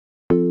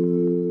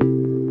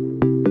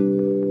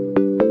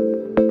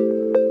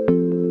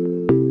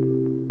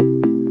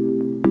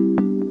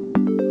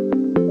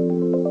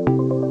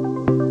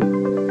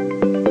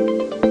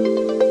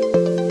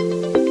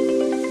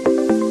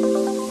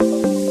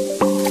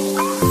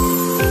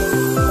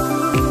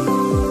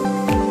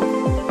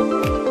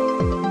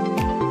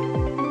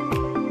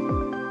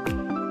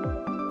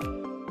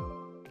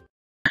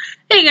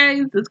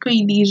is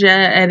Queendija,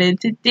 and in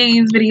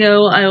today's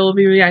video, I will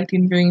be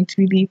reacting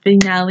to the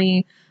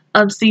finale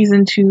of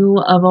Season 2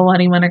 of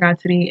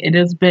Owarimimonogatari. It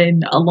has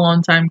been a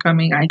long time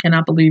coming. I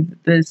cannot believe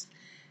that this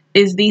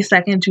is the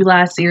second to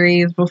last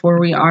series before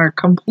we are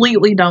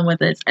completely done with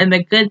this. And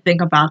the good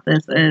thing about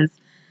this is,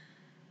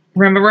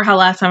 remember how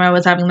last time I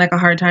was having like a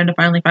hard time to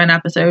finally find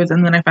episodes,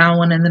 and then I found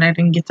one, and then I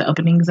didn't get to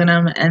openings in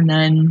them, and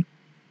then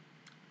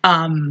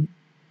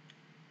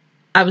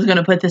I was going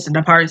to put this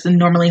into parts and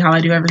normally how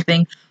I do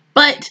everything.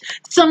 But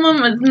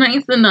someone was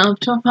nice enough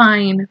to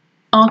find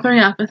all 3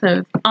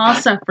 episodes, all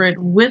separate,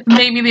 with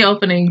maybe the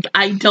openings.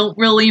 I don't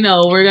really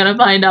know. We're going to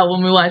find out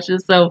when we watch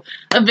this. So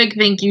a big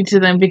thank you to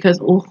them, because,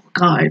 oh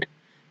God,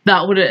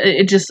 that would,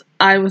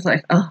 I was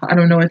like, oh, I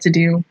don't know what to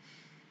do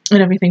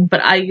and everything.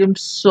 But I am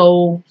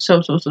so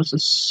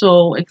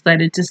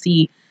excited to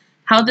see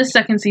how the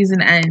second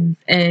season ends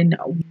and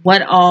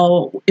what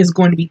all is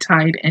going to be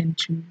tied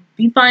into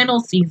the final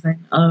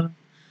season of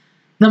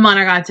the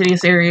Monogatari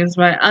series.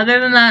 But other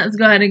than that, let's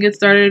go ahead and get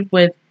started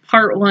with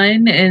part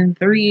 1 in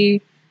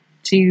 3,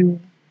 2,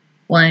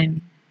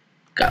 1,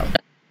 go.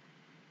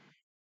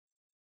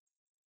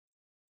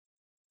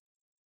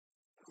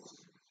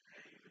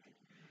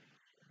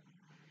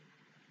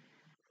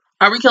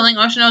 Are we killing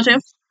Oshino too?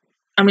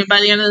 I mean,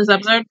 by the end of this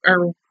episode,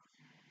 or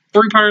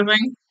 3-part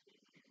thing?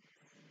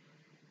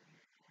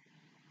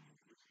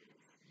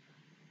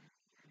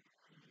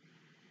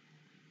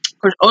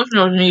 Because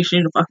Oshino needs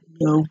to fucking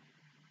go.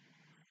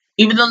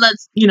 Even though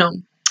that's, you know,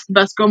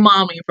 best girl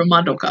mommy from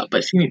Madoka,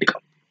 but she need to go.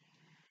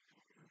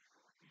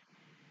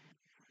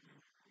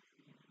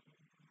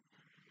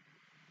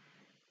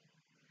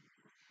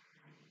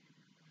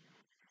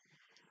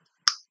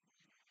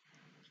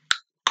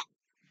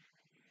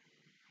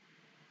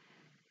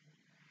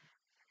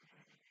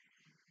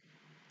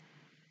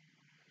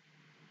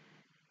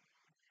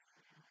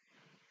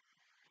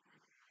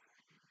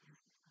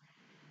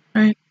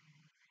 Right.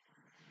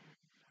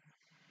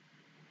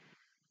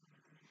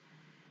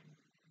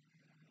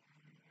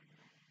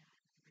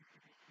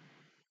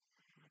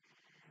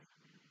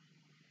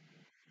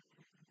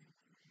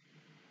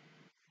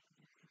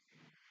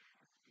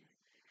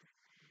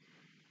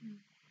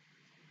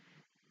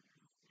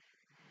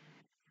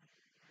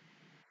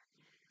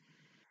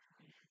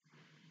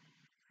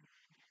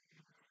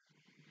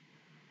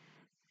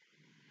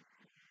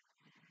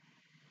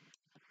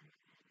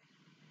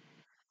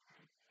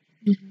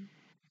 Mm-hmm.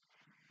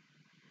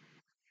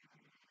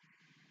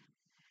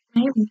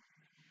 Maybe.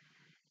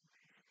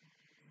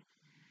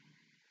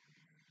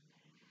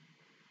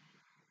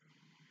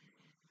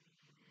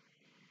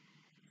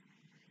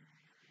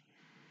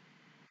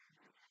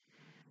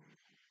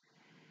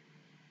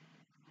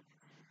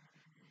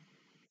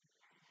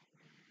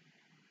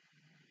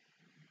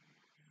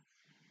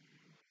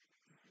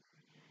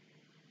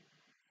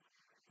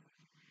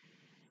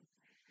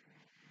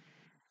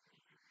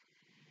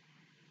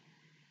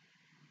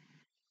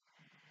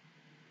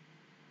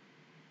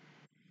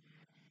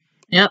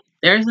 Yep,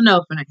 there's an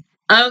opening.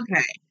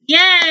 Okay.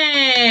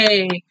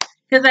 Yay!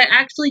 Because I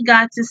actually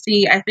got to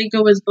see, I think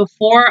it was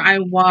before I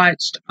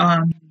watched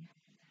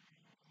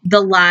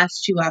the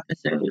last 2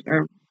 episodes,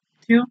 or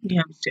 2?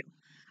 Yeah, it was 2.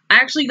 I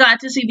actually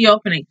got to see the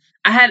opening.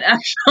 I had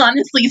actually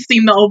honestly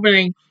seen the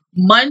opening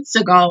months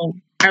ago.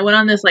 I went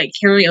on this like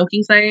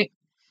karaoke site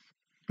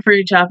for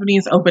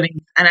Japanese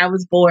openings, and I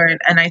was bored,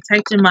 and I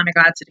typed in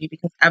Monogatari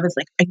because I was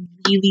like, I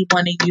really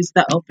want to use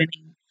the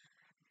opening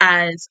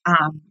as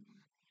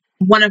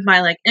one of my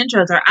like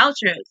intros or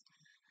outros,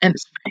 and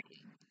it's free.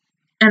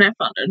 And I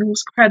found it, and it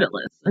was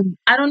creditless. And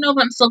I don't know if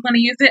I'm still going to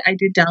use it. I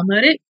did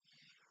download it,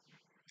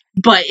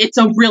 but it's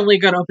a really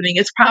good opening.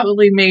 It's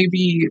probably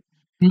maybe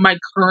my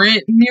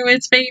current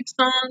newest fave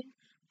song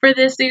for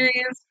this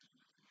series.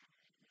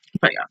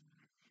 But yeah.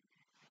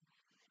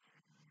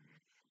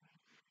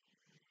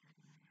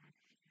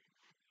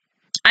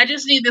 I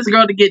just need this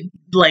girl to get,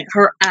 like,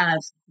 her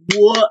ass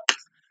whooped.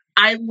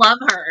 I love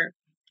her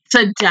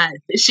to death.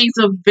 She's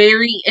a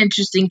very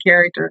interesting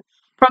character.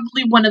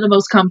 Probably one of the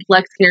most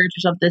complex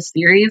characters of this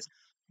series.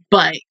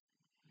 But,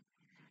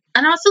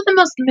 and also the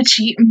most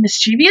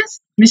mischievous?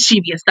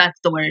 Mischievous, that's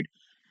the word.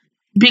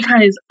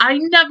 Because I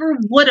never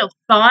would have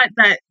thought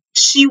that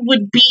she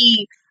would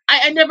be.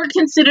 I never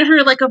considered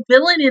her like a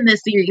villain in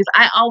this series.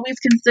 I always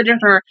considered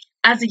her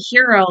as a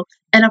hero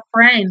and a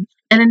friend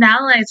and an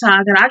ally to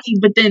Agaraki.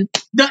 But then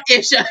the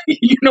Isha,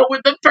 you know,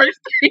 with the first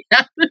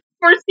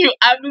few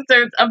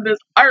episodes of this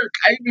arc,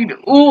 I mean,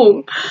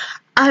 ooh,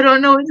 I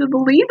don't know what to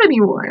believe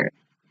anymore.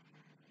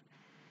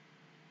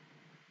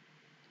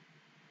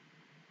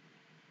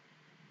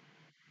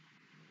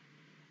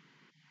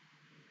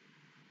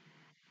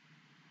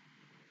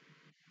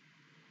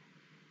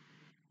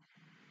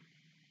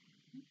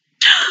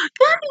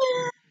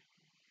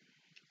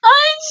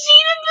 Oh,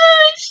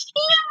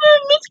 Sheena,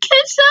 Miss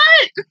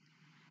Keshat.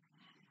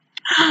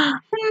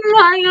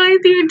 My God,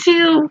 here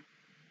too.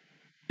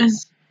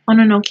 Is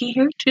Mononoke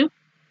here too?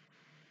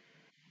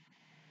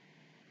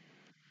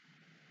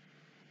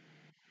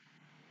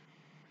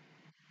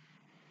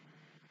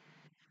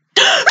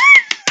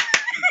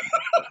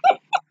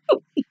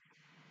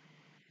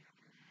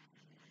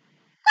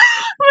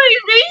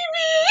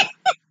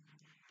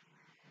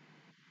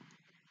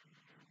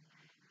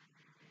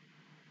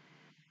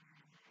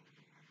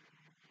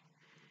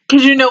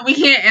 Because you know we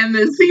can't end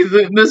this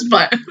season, this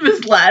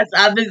last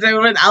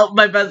episode without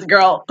my best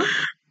girl.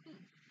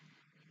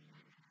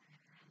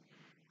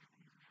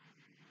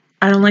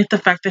 I don't like the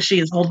fact that she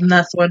is holding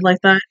that sword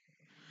like that.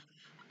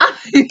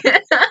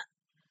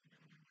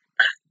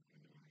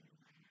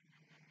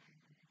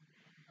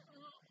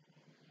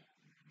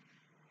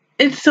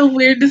 It's so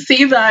weird to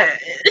see that.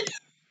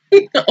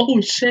 Oh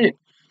shit.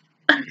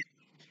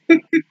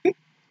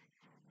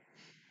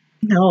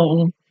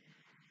 No.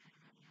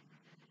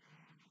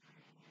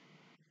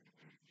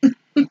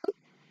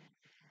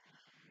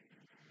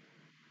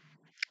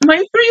 My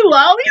three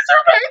lollies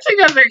are back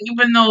together,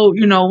 even though,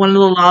 you know, one of the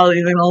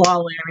lollies isn't a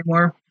lolly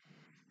anymore.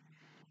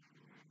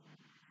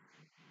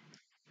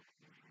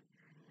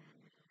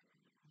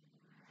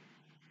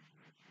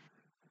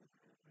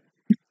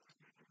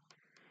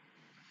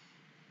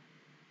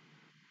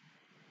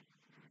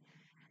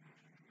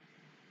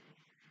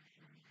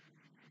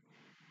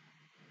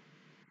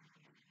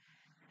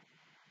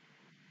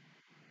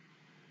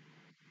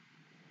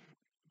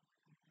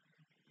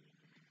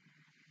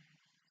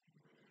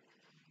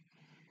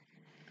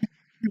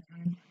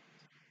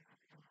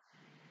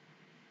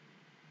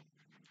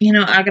 You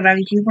know,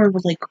 Agadagi humor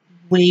was like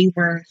way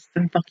worse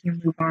than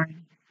fucking Lugarn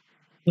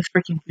with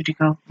freaking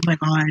Fujiko. Oh my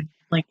god.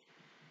 Like,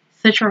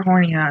 sit your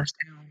horny ass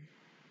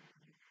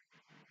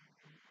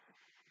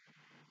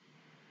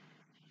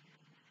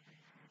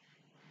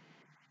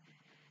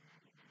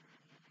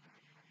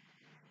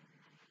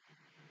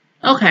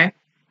down. Okay.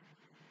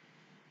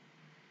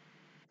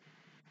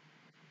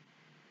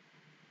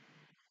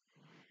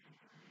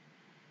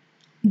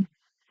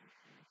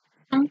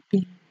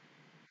 Okay.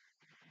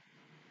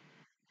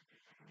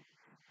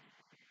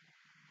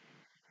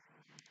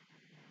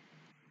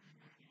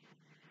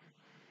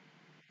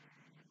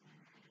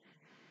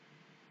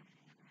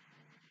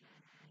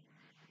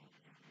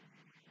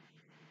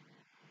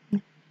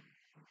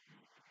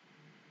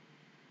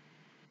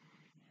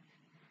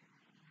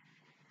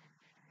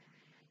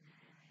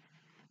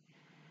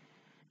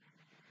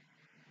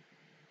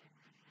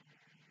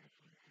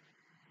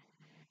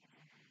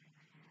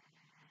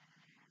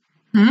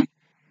 Hmm?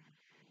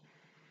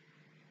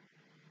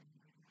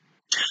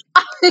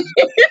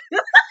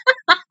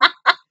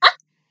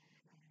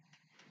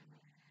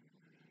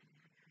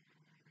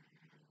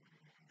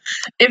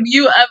 If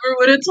you ever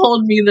would have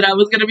told me that I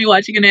was gonna be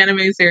watching an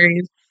anime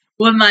series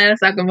with Maya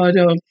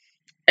Sakamoto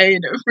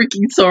and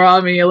freaking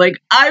Sorami,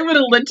 like I would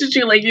have looked at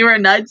you like you were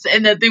nuts,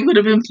 and that they would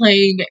have been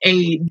playing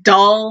a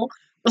doll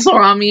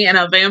Sorami and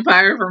a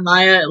vampire for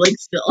Maya, like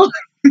still.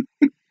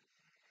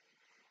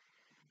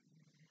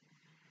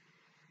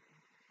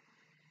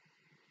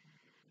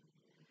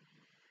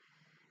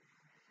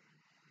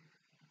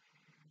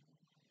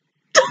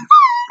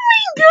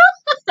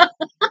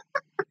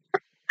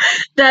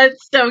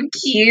 That's so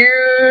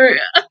cute.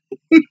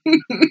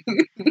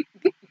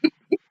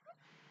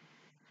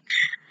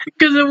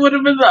 Because it would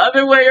have been the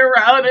other way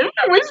around if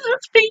it was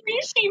just baby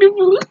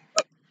Shinabu.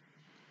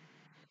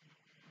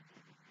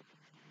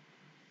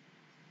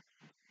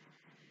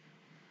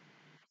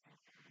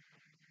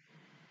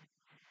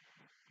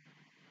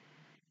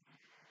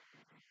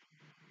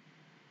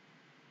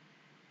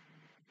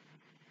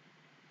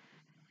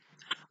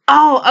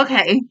 Oh,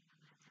 okay.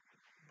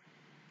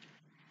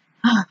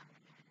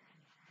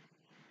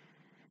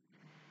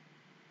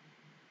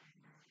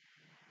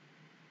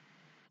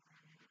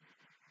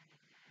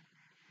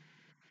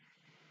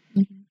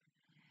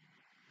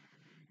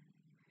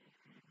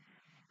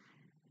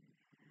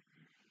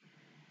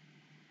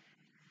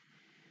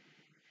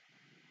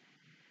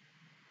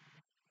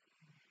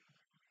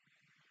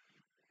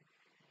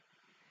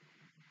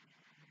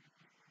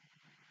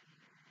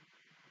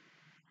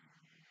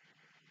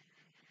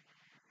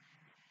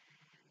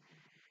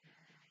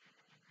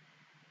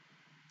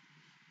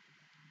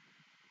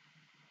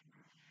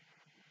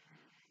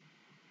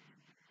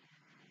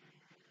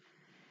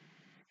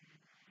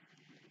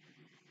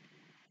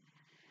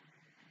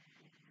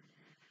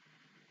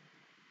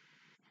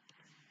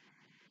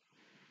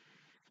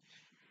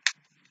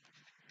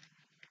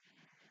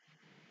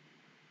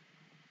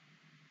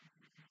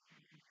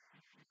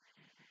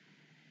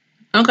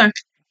 Okay.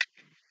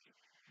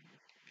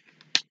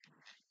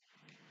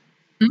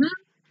 Hmm.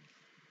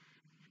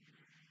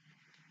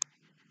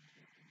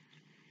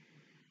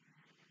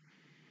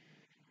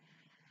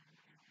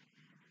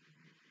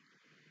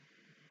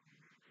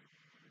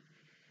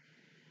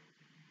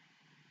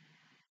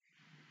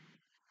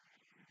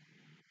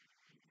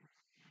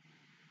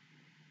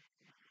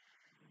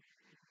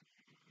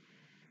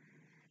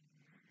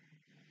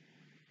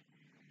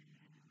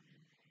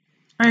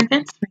 Alright,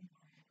 that's fine.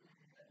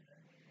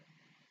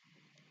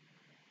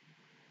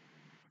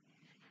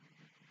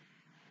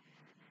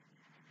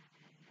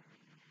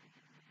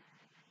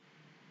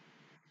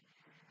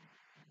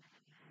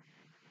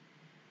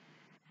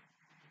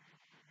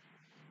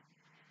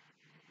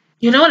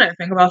 You know what I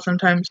think about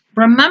sometimes?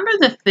 Remember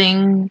the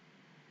thing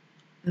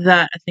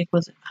that I think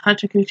was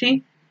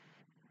Hachikuchi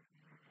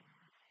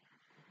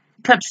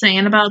kept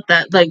saying about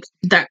that, like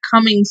that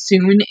coming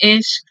soon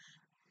ish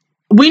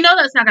we know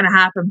that's not going to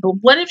happen, but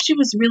what if she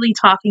was really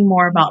talking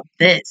more about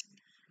this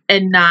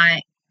and not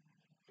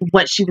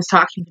what she was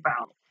talking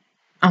about?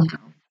 I don't know.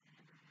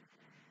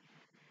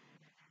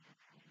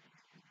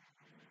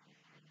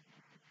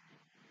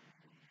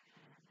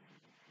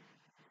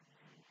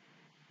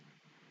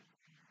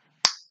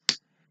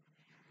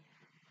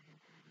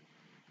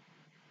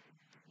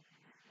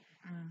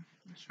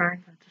 The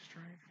shrine got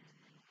destroyed.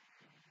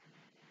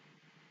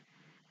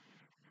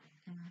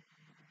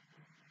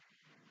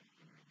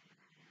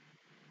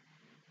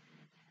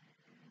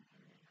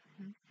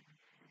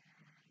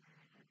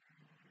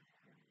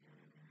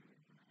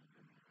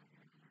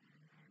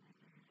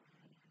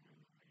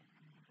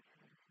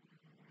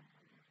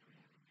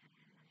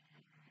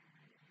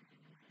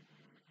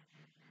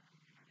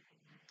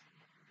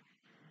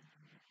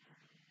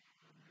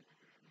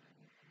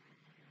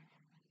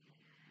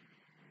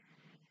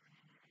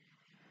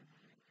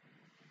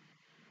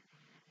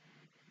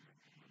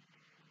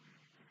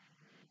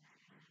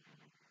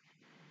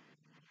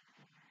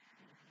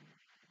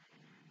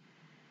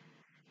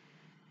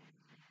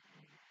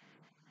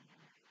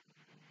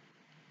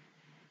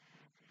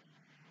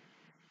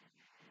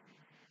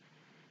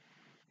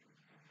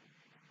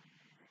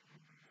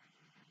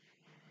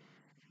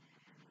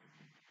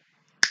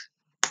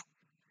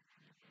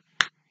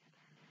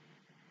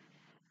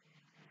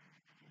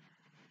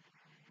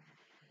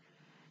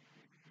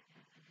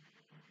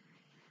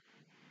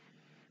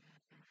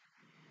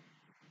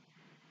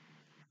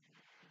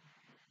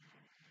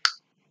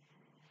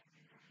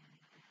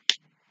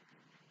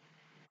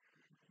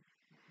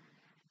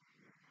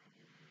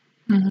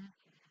 Mm-hmm.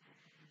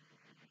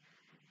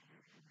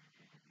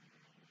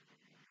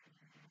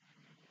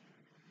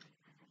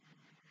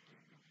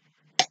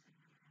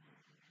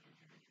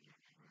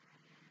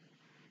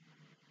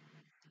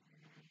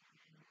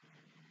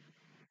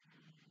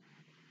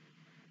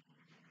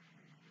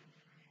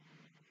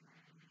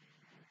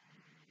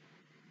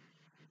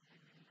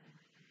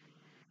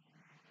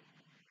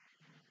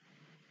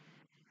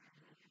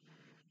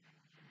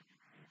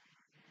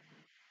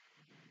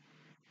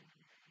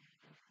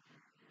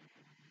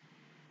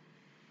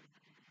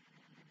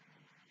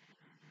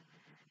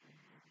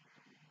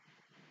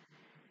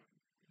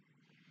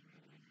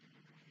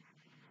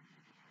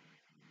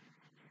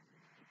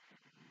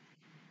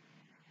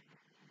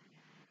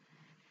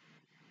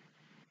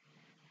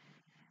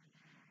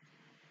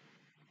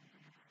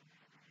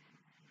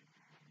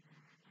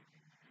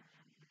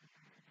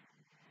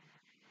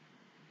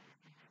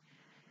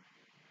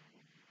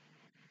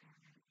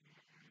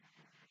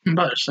 I'm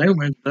about to say,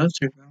 when does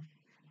it go?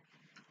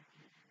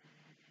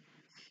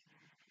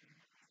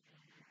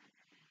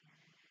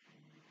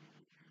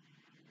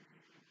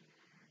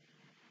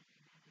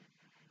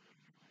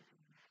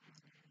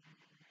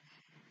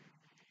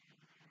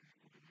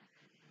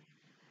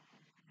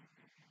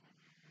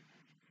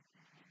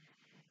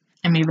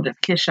 And maybe the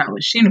kiss shot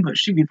with Shinobu,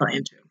 she'd be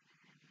playing too.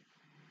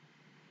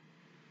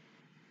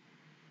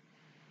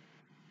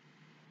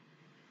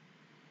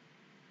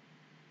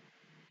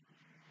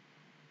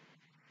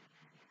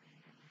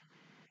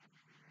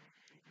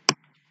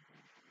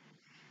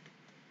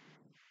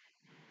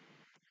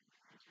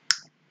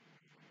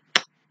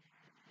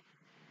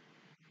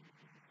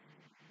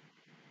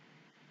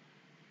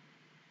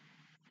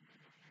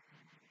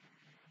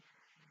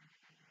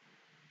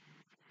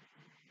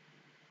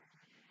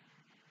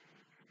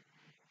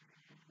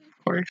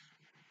 Of course.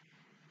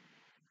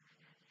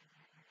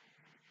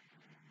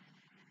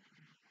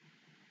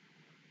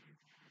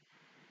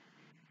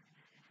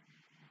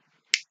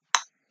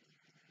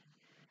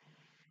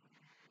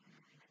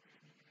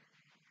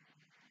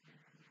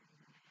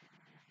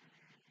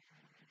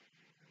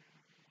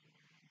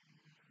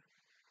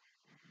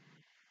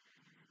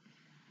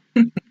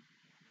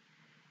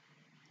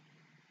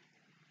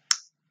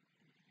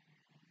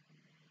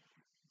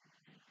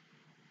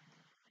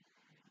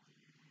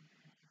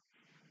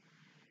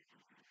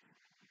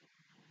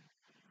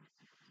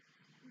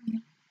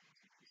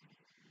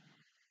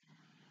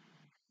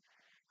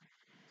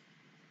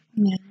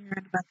 Yeah, you're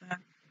right about that.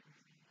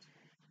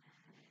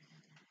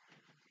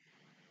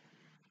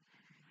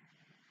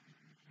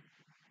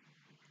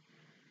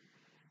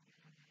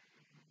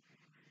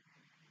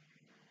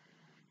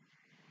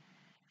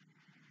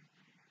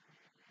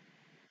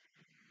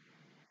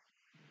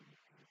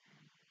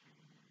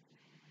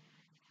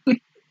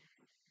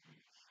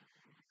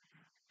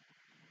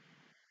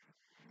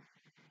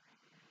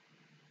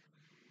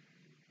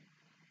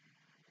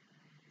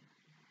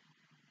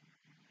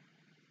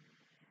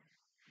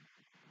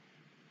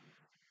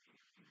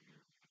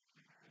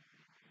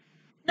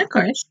 Of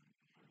course.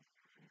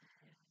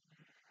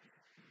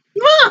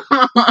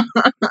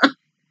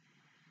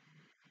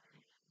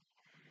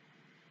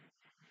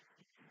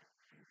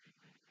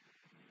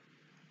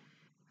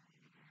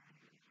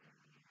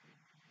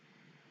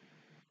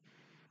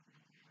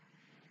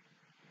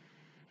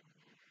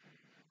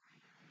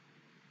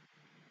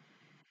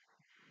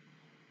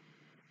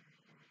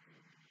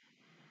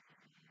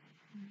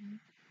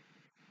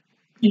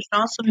 You should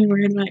also be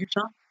worried about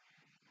yourself.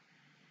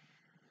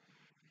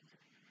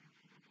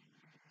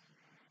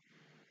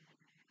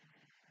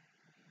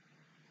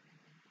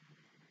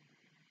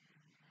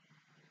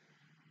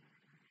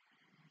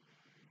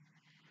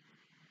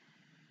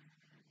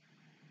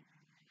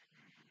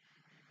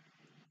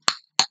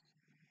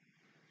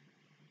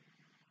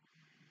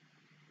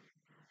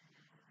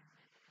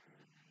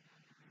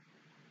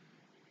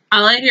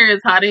 All I hear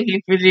is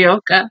Haruhi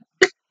Fujioka.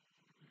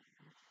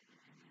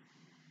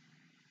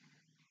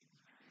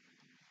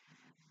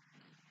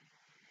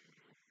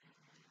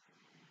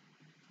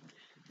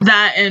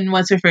 That and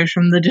what's her face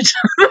from the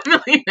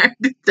Millionaire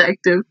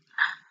Detective.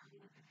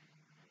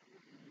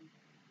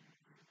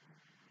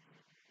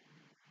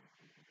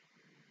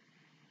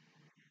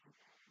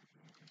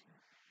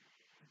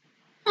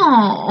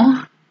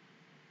 Oh,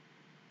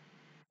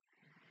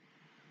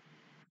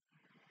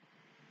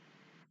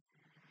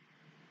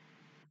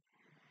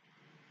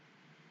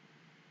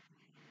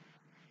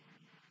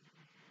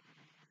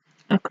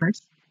 of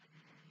course.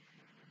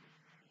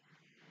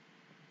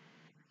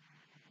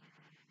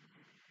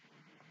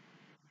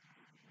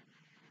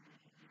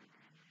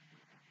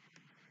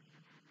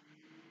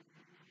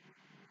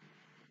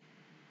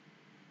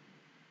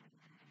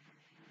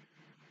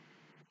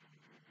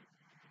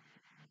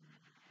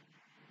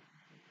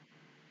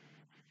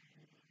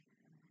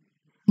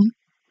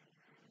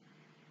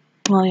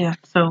 Well, yeah.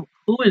 So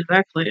who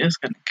exactly is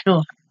going to kill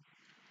him?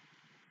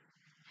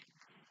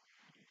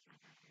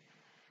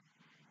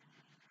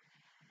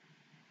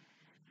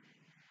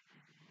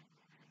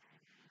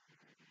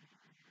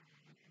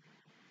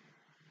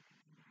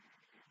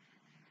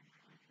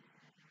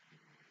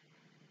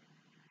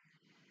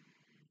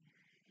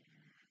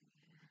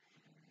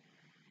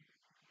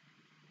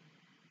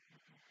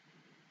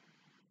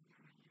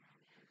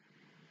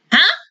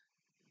 Huh?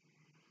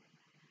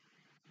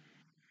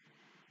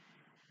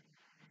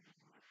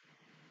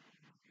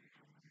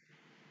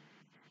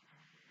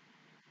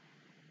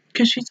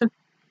 Because she's a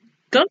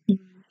gun.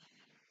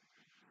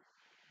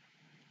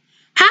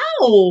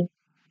 How?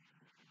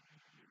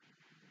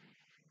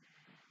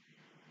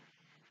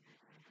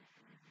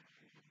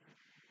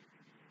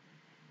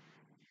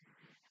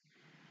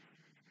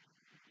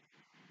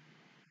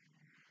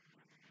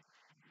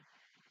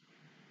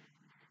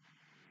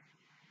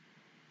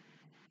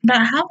 But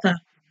how the?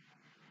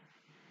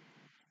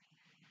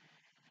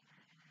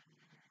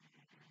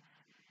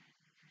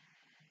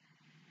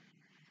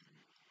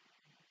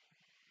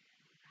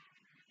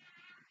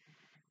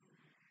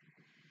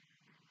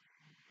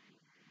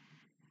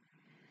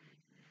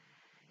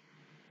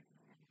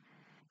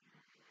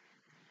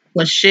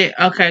 Well, shit.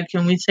 Okay,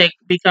 can we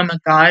become a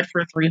god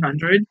for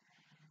 300?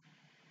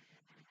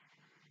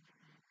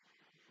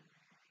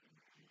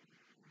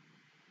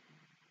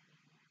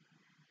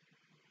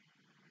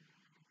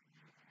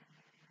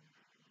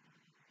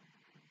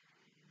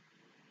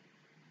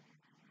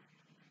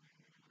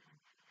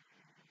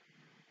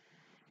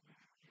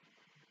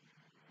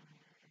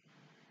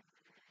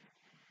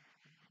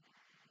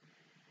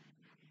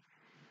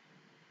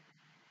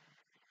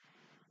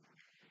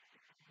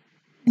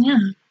 Yeah.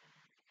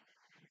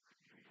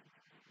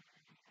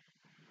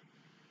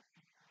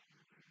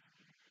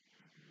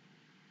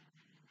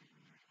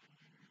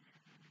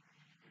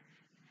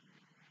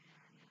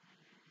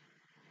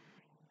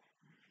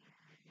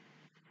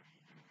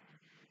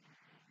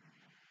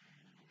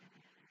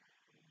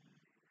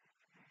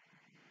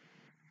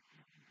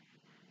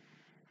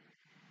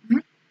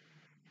 Mhm.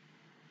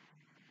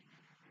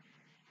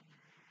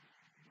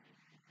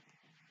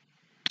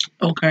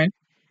 Okay.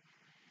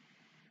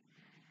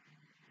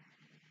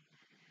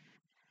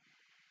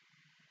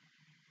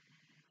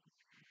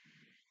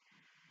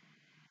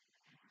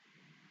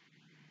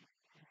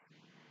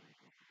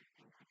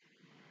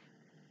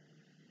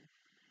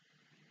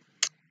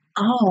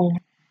 Oh.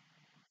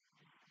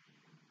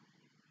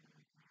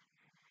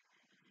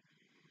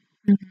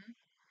 Mhm.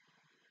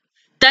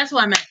 That's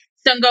what I meant.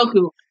 Son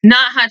Goku,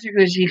 not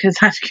Hachikuji, because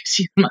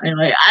Hachikuji's my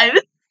like.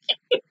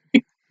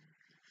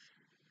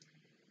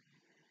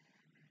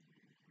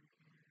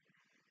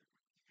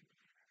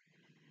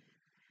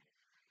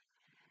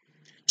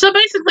 So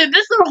basically,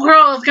 this little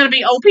girl is gonna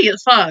be OP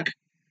as fuck.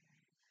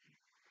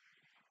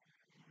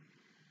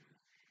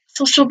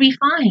 So she'll be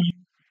fine.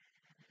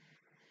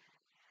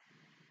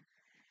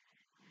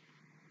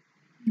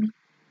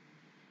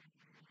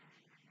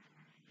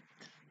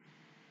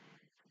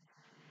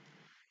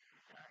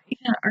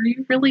 Yeah, are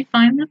you really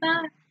fine with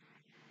that?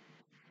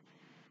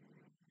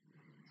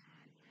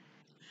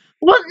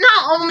 Well,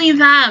 not only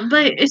that,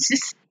 but it's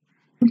just,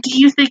 do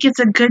you think it's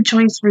a good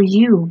choice for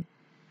you?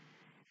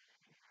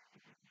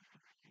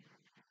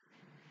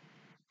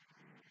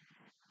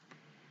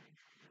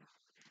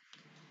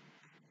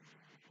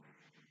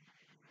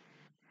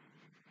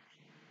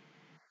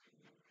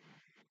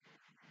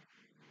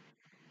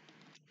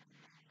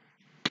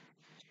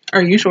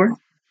 Are you sure?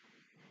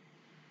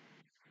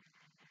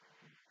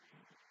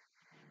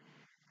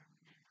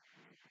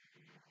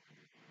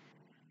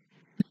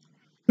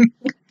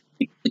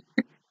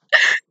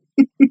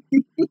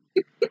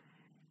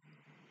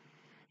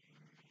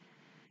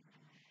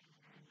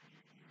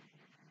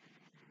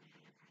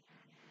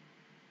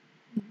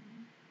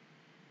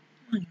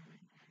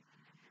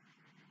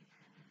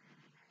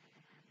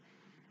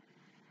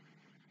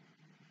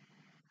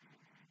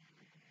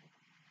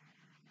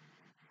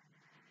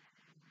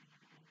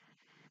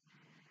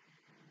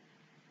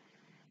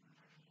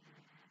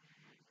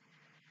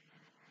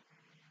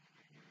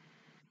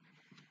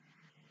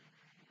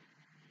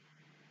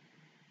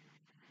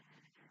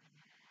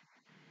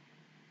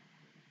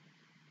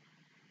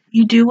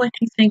 You do what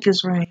you think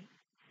is right.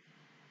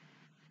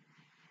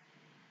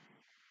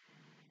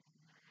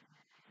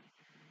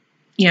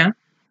 Yeah.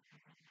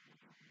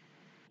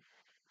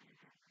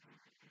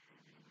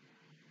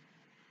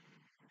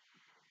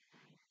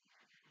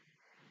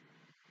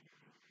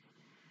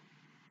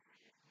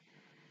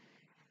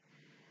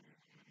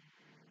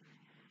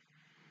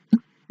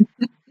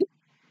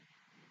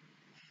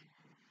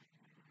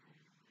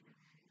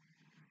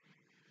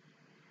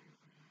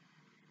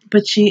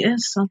 But she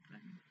is something.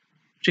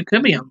 She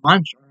could be a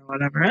monster or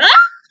whatever.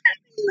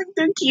 Like,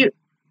 they're cute.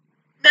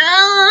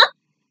 Ah!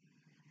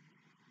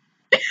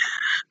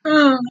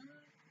 Oh.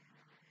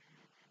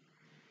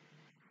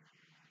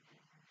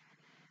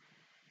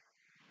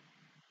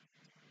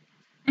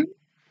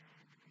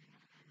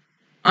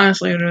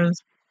 Honestly, it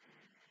is.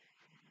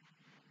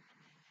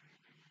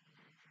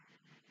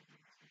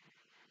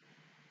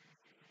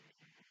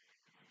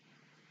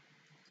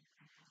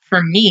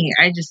 For me,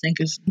 I just think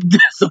that's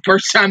the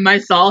first time I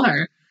saw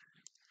her.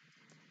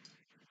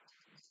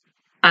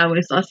 I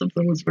always thought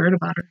something was weird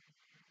about her.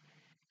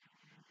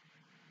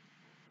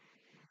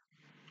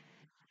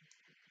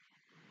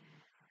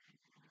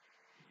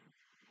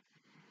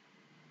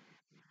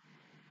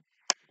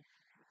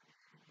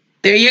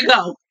 There you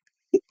go.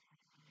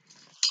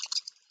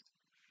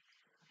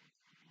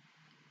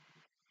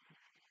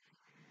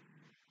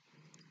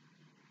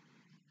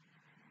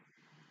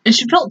 And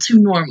she felt too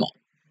normal.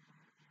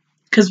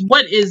 Because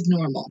what is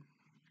normal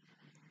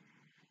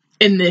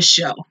in this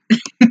show?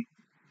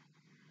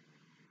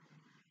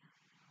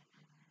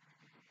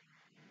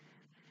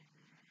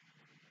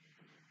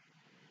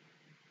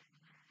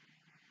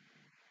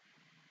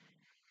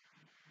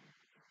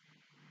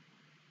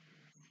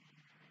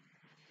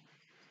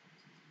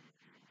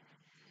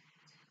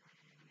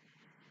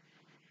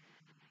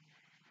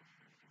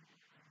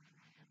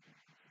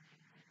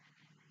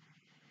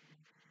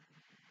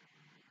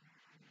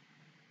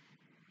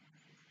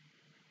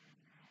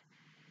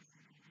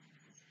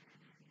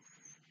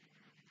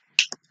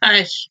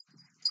 Hush.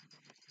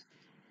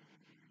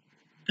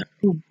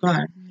 Oh, God.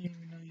 I didn't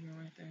even know you were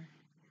right there.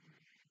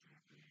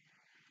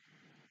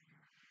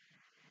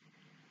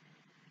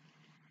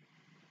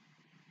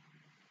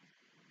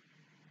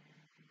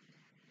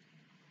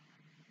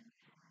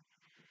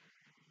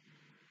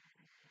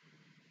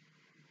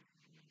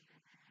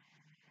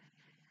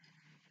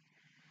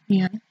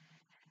 Yeah.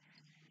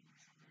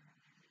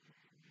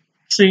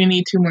 So you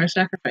need 2 more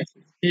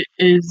sacrifices. It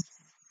is.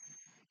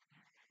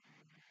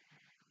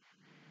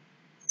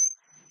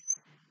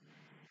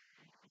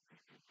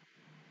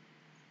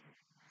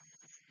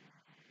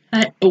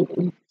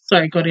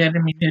 Sorry, Cody. I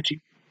didn't mean to hit you.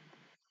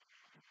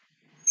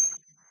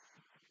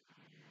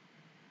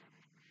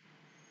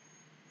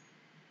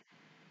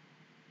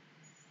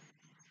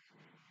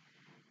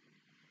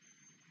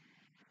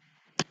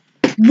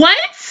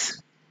 What?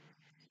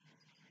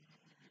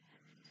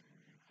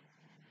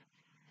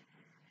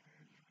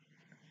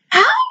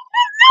 How?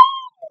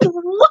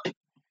 What?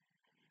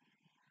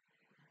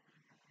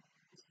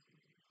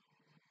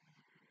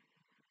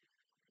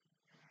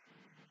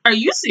 Are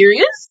you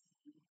serious?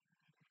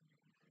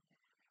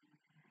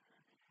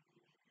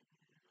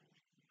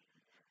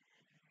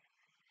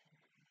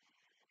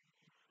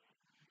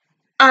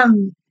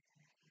 Um,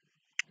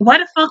 why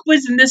the fuck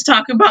wasn't this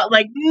talk about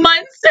like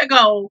months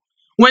ago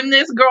when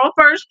this girl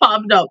first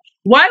popped up?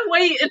 Why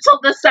wait until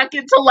the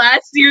second to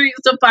last series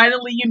to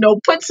finally,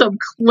 put some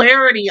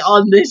clarity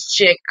on this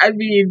chick? I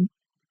mean,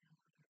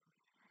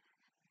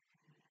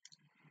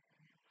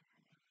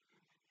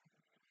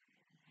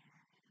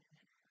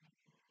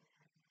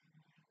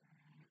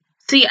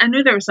 see, I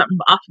knew there was something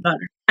off about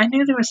her. I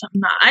knew there was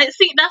something off. I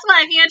see. That's why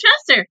I can't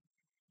trust her.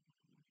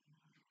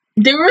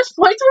 There was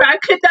points where I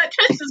could not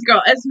trust this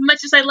girl as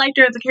much as I liked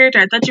her as a character.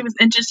 I thought she was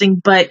interesting,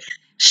 but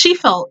she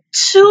felt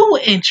too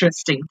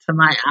interesting to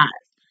my eyes.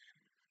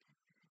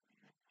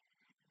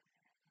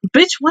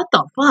 Bitch, what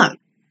the fuck?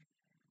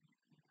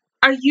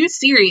 Are you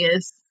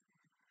serious?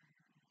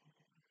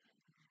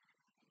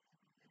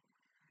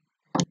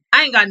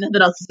 I ain't got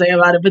nothing else to say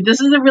about it, but this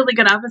is a really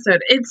good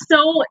episode. It's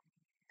so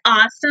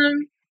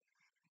awesome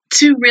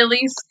to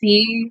really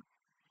see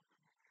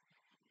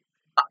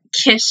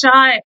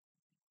Kisha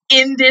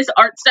in this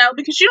art style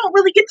because you don't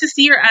really get to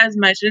see her as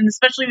much, and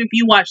especially if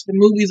you watch the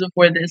movies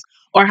before this,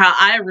 or how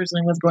I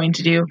originally was going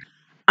to do.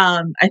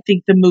 I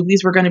think the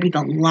movies were going to be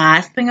the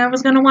last thing I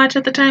was going to watch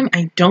at the time.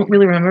 I don't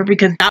really remember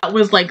because that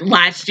was like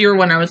last year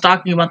when I was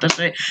talking about this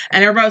shit,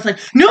 and everybody was like,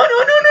 "No, no,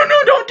 no, no,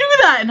 no, don't do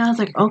that!" And I was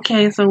like,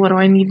 "Okay, so what do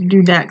I need to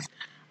do next?"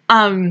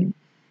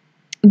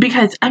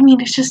 Because I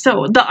mean, it's just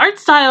so the art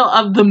style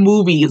of the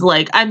movies,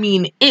 like, I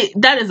mean,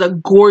 that is a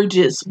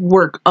gorgeous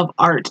work of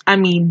art. I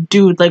mean,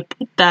 dude, like,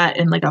 put that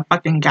in like a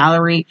fucking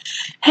gallery,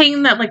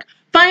 hang that, like,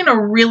 find a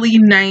really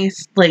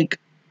nice like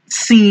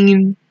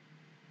scene.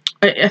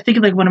 I think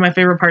like one of my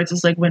favorite parts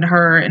is like when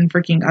her and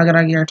freaking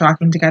Agaragi are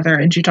talking together,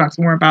 and she talks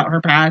more about her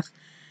past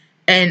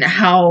and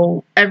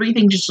how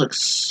everything just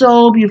looks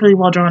so beautifully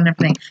well drawn and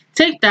everything.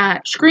 Take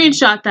that,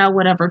 screenshot that,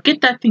 whatever,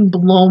 get that thing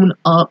blown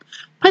up,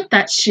 put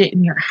that shit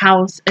in your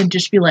house, and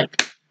just be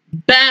like,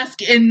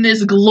 bask in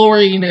this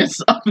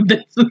gloriness of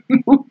this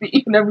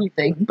movie and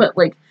everything. But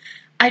like,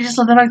 I just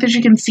love the fact that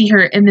you can see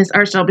her in this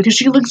art style because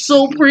she looks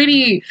so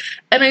pretty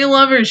and I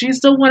love her. She's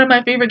still one of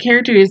my favorite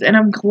characters and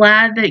I'm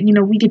glad that, you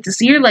know, we get to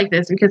see her like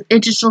this because it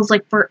just feels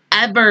like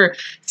forever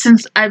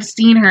since I've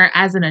seen her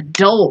as an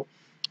adult.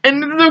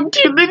 And it's so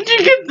cute that she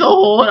gets the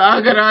whole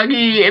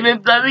agaragi and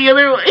it's not the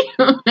other way.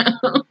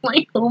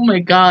 Like, oh my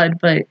god,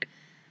 but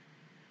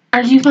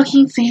are you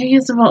fucking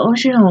serious about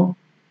Oshino?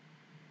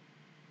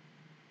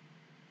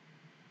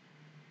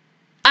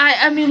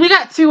 I mean, we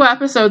got 2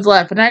 episodes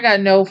left, and I got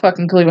no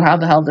fucking clue how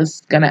the hell this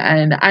is gonna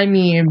end. I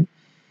mean,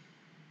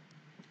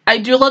 I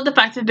do love the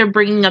fact that they're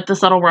bringing up the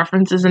subtle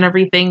references and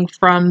everything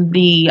from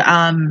the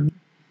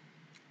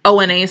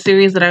ONA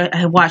series that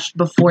I watched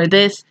before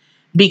this,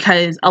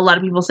 because a lot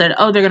of people said,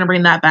 oh, they're gonna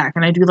bring that back,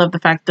 and I do love the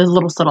fact there's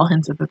little subtle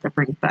hints of that they're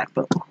bringing back,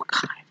 but oh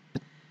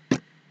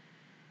god.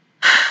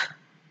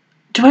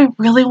 Do I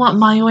really want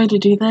Mayoi to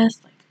do this?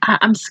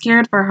 I'm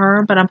scared for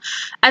her, but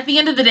at the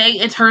end of the day,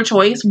 it's her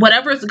choice.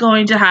 Whatever's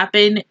going to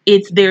happen,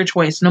 it's their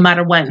choice, no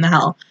matter what in the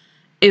hell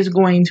is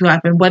going to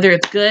happen. Whether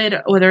it's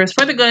good, whether it's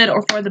for the good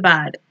or for the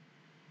bad,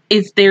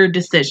 it's their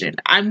decision.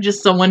 I'm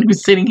just someone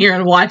who's sitting here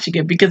and watching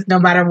it because no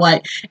matter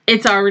what,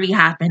 it's already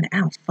happened.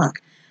 Ow, fuck.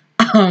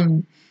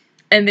 And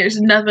there's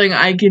nothing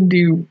I can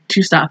do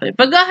to stop it.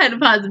 But go ahead and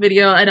pause the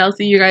video, and I'll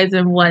see you guys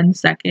in 1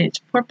 second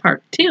for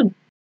part 2.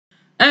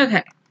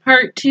 Okay,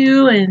 part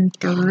 2 and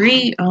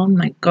 3. Oh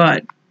my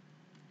god.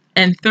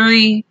 And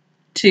 3,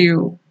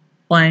 2,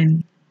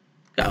 1,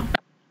 go.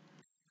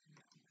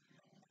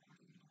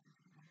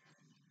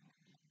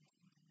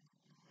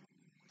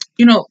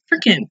 You know,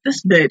 freaking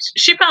this bitch.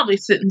 She probably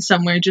sitting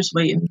somewhere just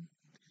waiting.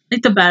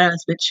 Like the badass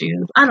bitch she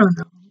is. I don't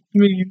know. I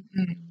mean,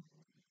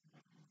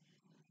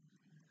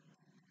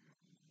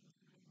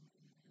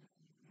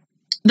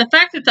 the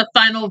fact that the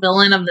final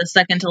villain of the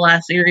second to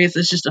last series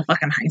is just a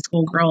fucking high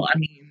school girl. I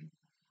mean,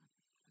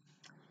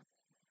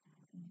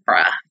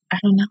 bruh. I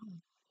don't know.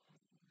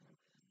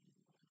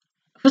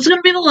 Who's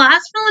gonna be the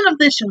last villain of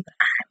this show?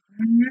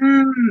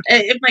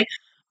 If like,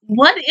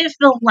 what if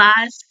the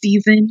last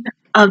season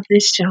of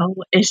this show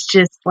is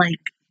just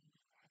like,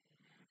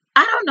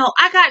 I don't know.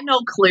 I got no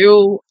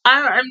clue.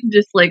 I'm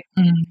just like,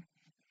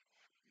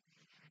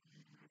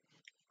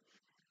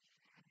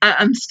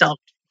 I'm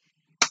stoked.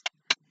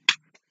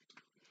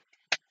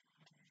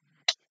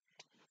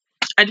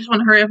 I just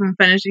want to hurry up and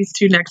finish these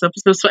 2 next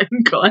episodes so I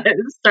can go ahead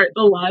and start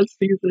the last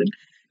season,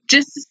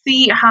 just to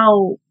see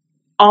how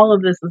all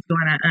of this is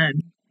going to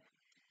end.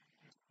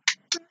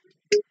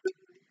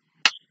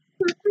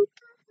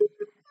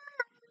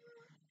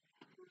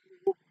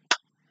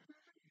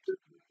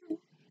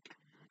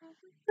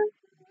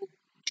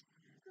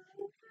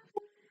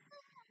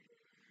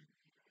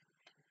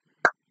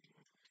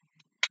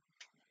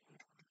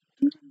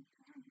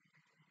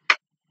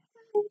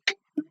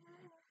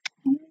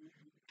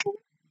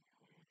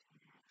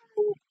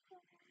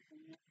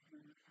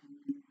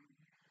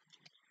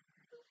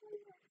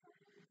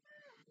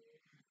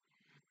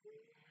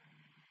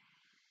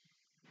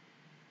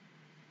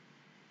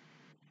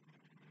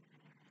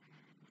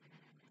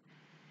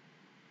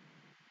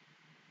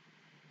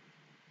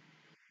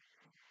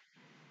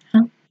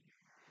 Huh?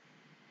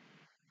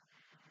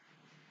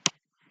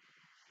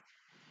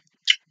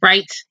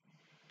 Right?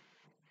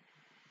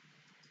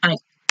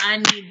 I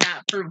need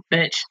that proof,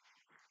 bitch.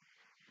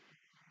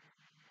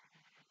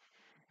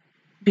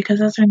 Because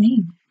that's her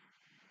name.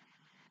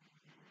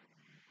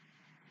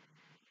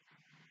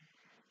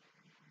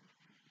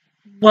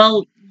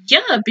 Well,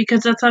 yeah,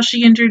 because that's how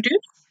she introduced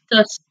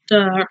us to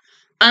her.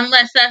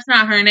 Unless that's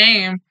not her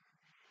name.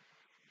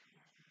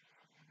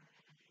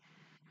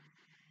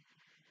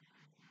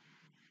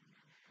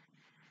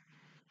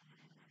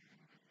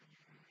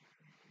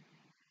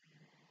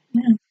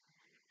 Yeah.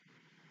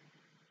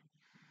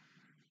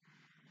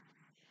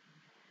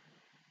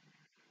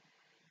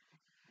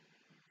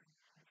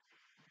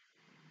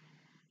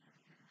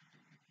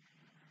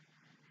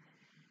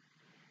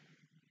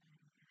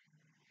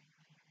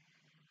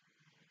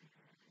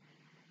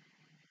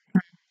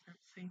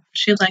 See,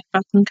 she like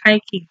fucking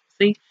Kaiki.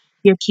 See,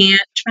 you can't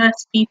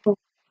trust people.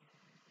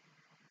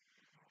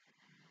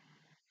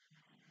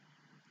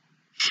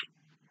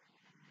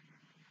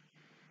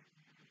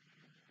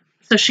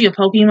 So she a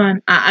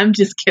Pokemon? I'm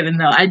just kidding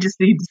though. I just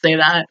need to say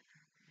that.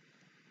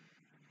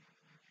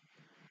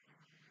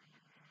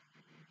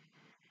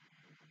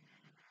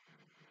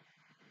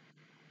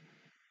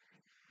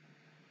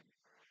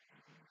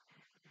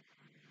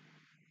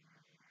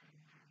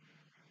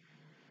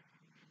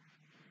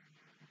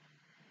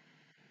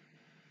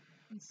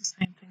 It's the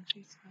same thing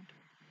she said.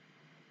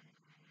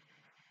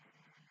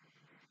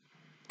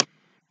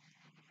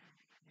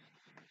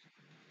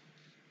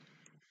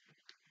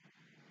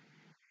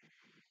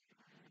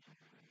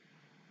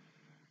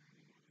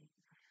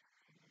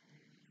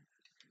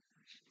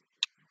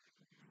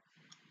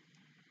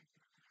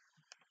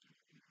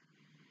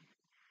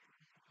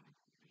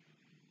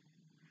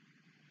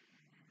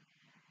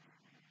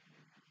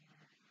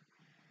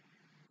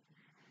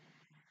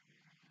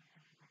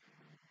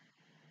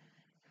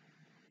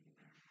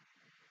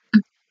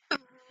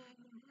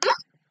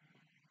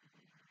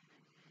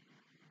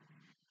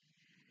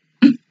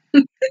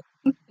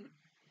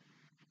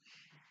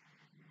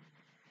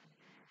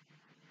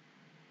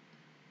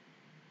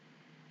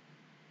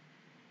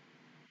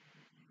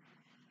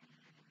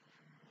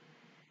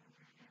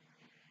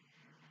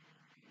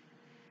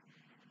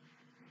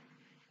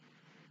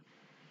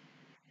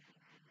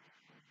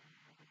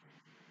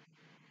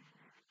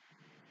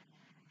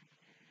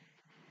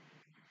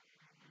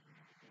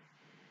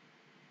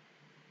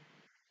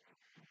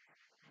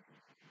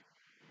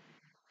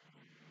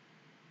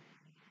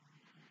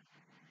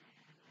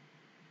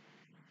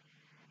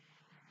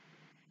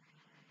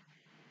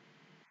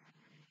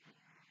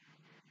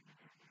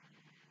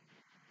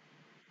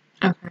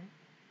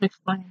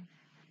 Explain.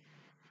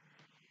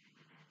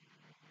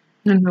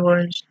 In the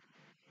words.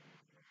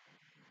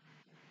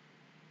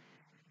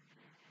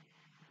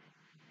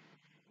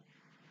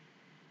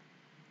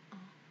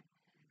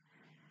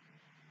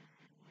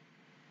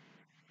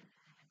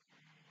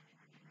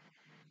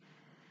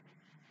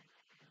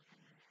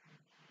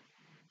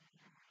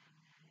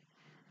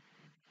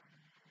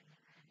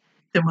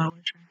 Then what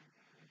was your...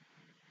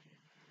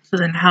 So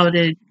then how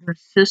did your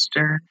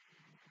sister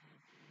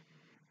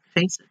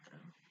face it, though?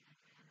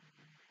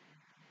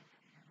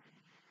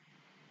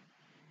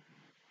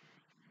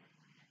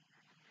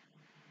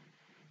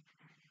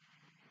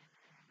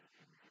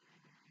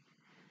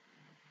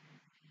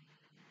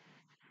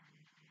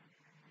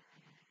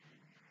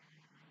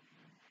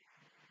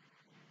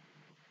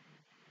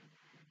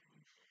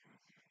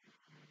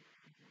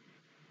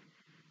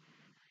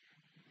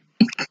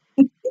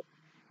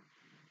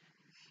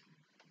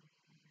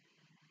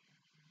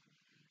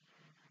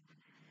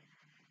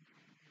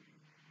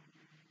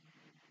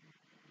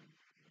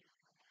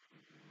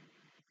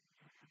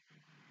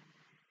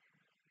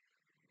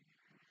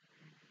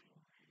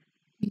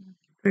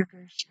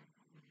 Reverse.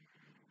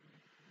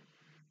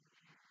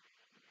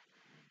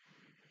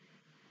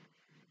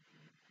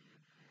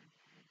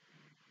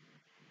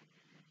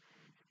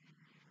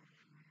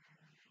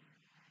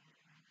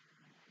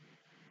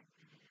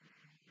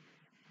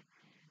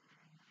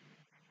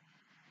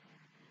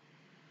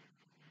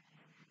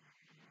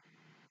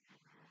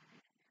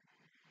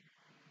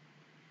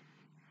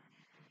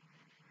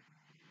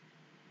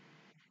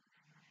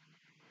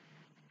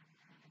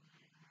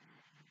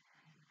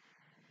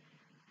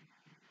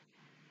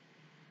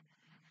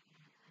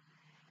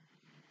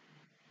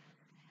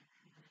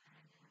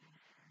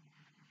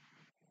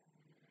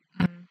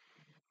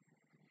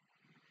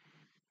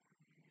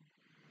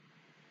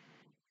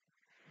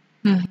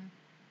 Mm-hmm.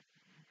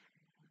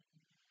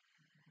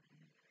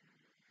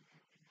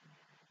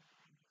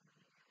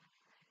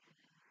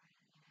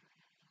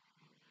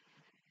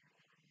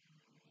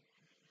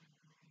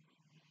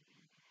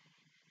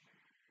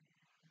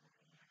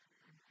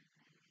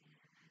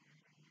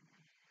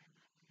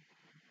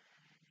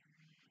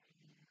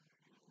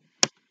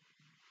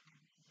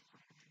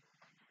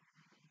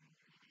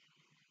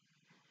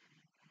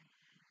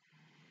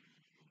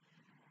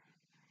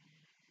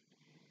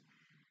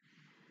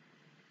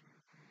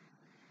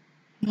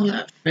 Well,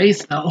 that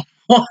face, though.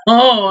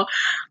 Oh,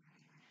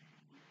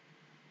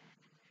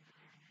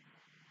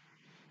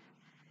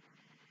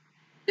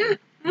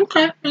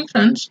 okay, makes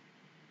sense.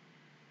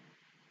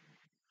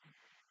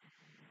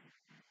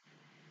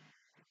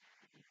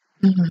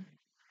 Mm-hmm.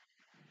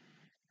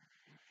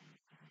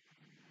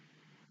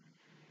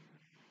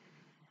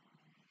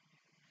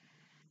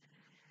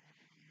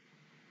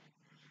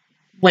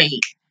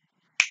 Wait,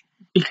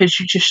 because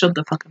you just showed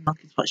the fucking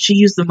monkey's paw. She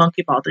used the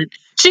monkey paw.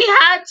 She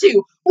had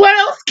to. What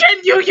else can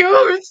you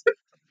use?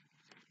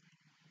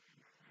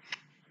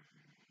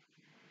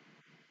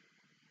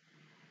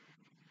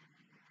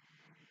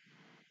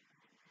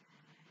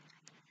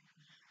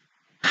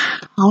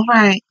 All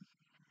right.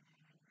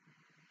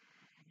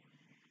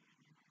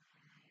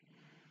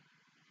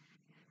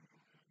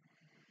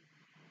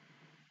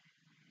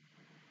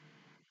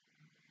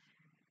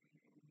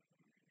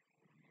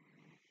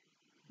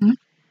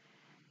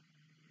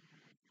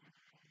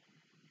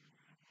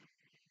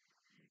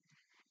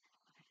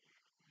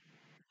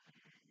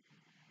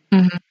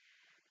 Mm-hmm.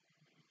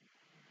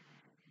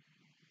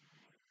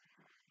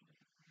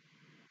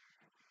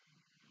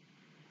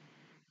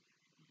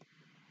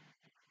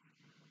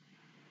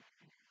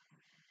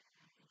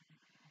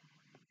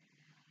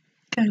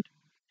 Good.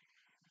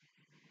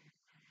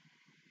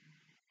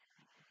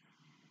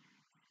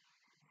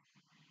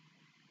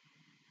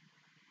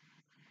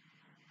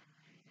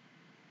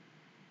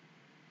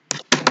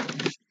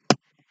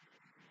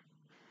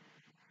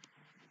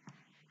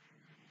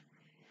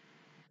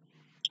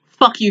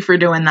 Fuck you for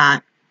doing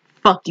that.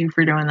 Fuck you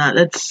for doing that.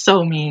 That's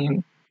so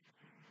mean.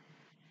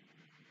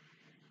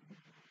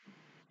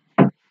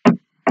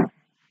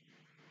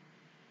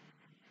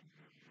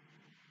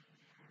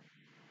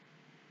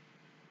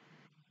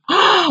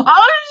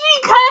 Oh,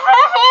 she cut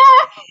her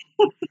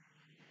hair.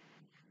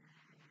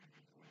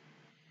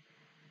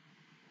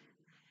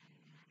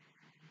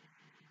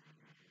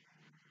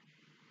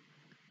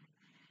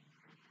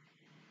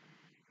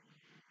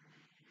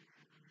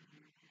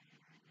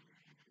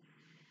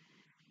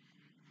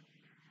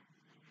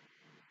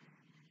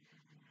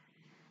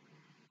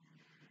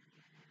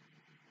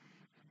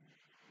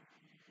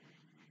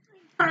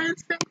 I'm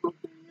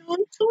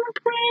so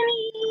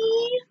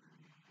pretty.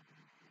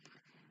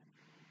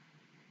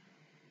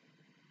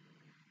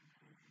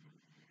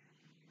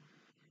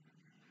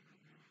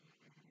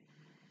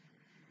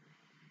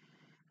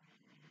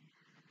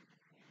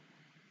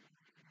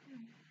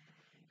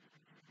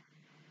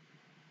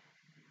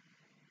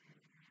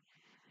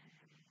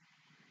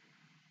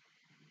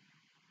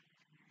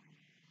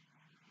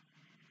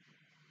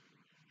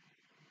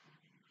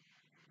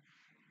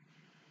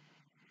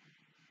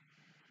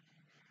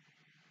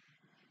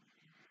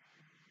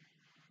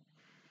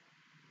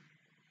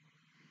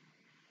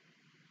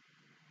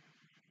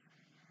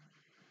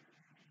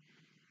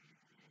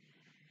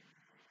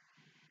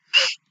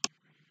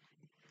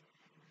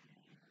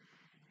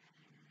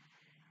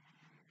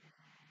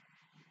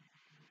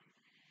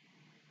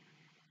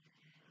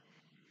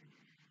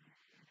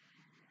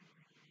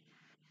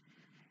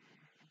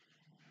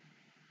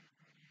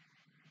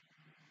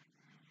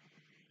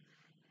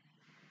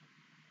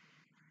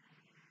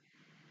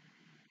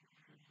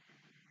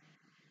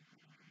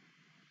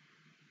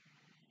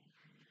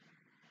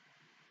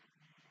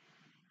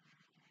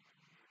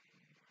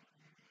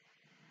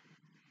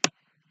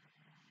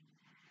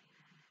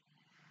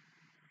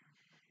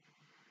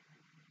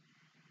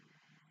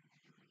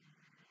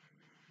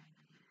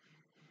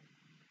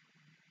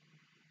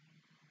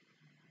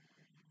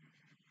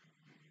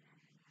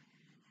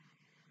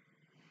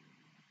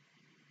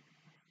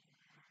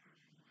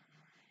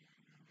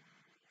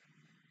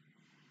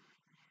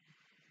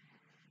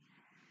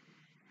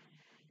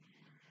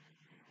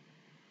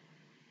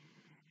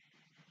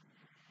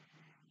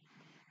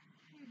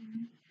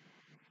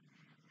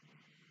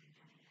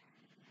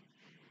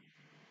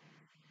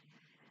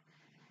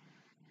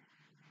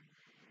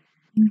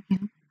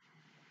 Mhm.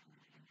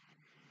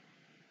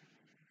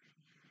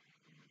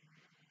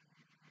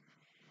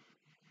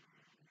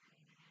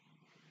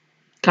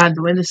 God,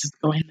 the way this is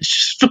going, this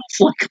just feels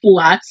like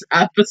last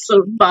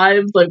episode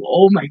vibes. Like,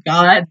 oh my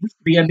god, this is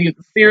the ending of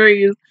the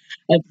series.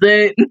 That's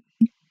it.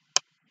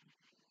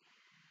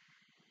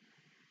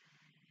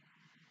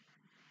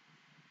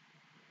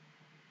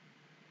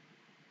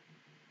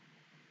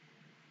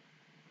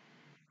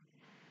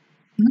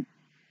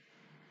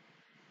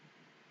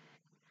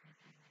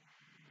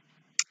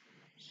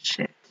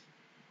 Shit.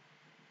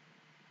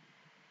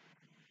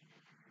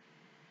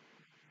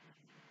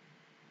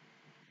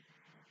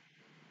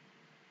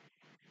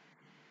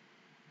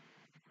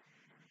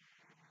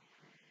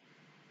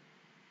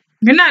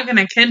 You're not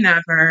gonna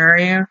kidnap her, are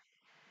you?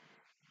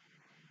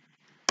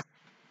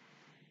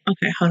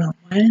 Okay, hold on.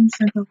 Why didn't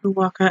Sengoku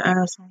walk her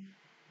ass home?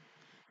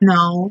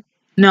 No,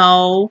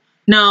 no,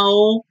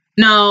 no,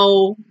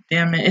 no.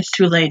 Damn it, it's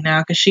too late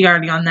now because she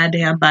already on that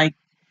damn bike.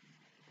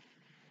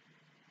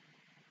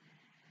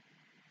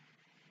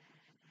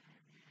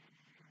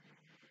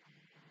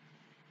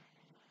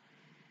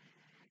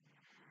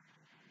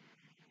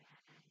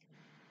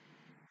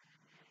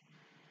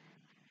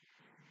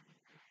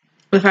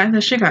 The fact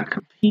that she got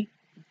complete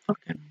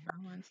fucking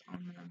balance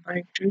on that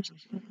bike, Jesus.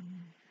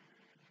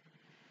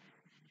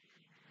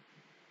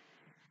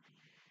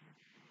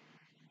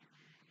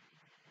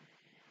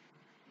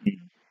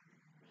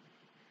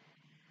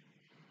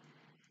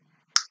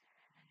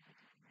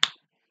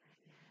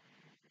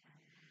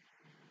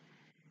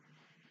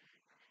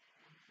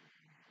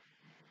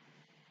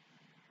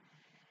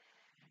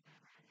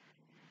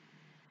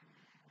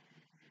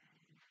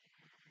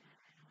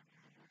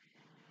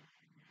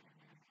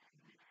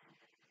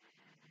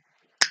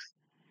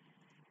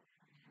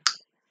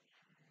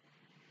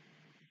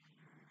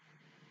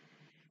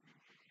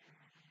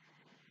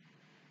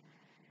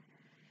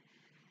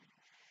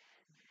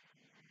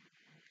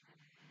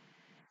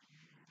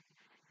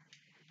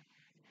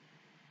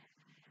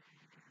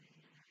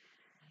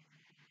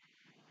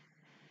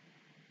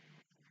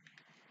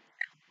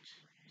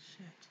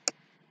 Shit.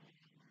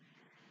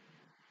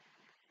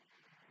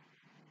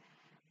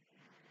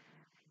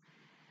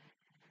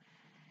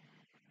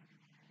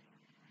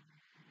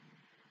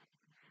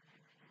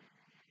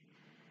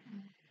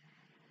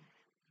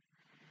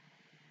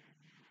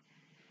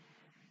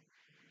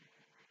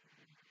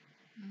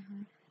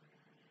 Mhm.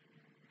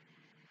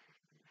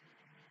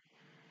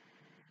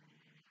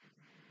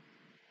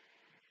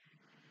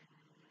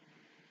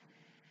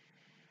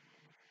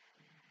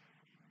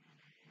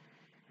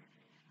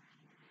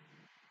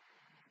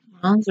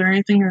 Well, is there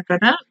anything you're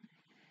good at?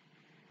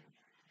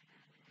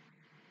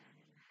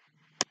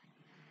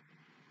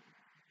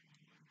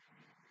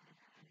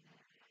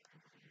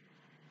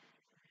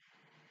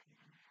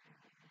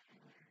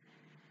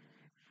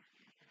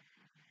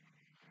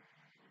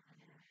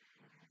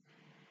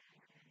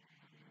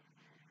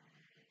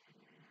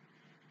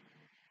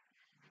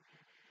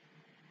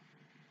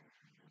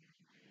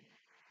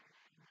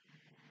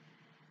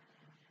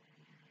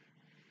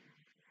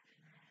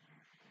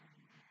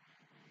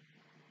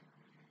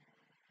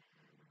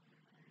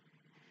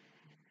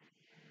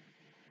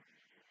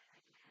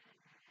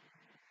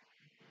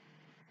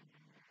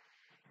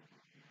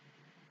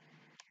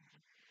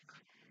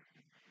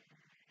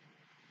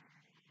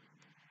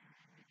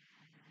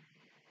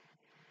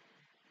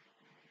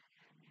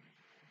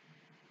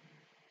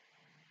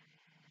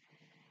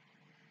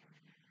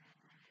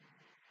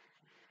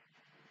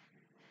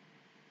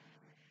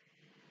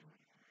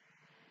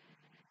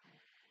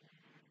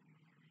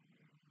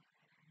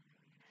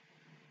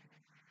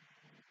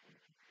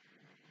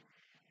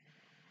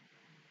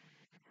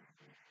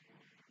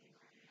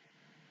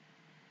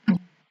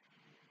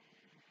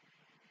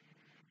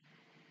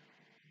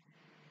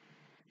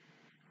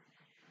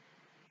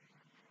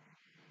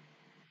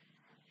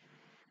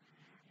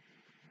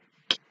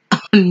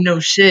 No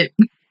shit.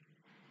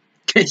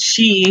 Cause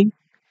she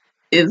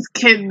is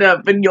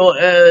kidnapping your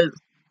ass.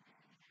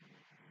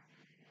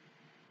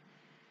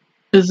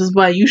 This is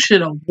why you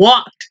should have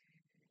walked.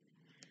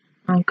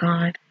 Oh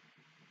god.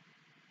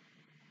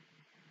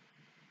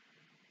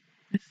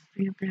 This is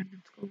the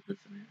abandoned school, isn't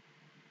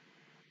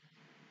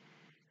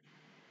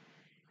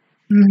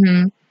it?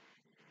 Mm-hmm.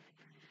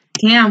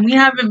 Damn, we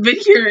haven't been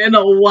here in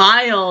a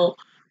while.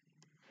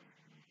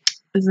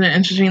 Isn't it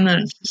interesting that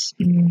it's just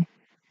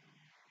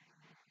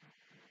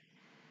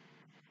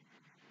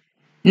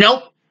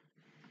nope.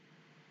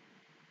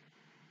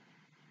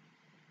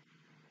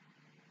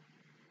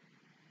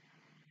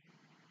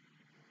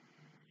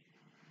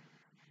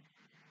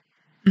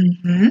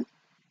 Mm-hmm.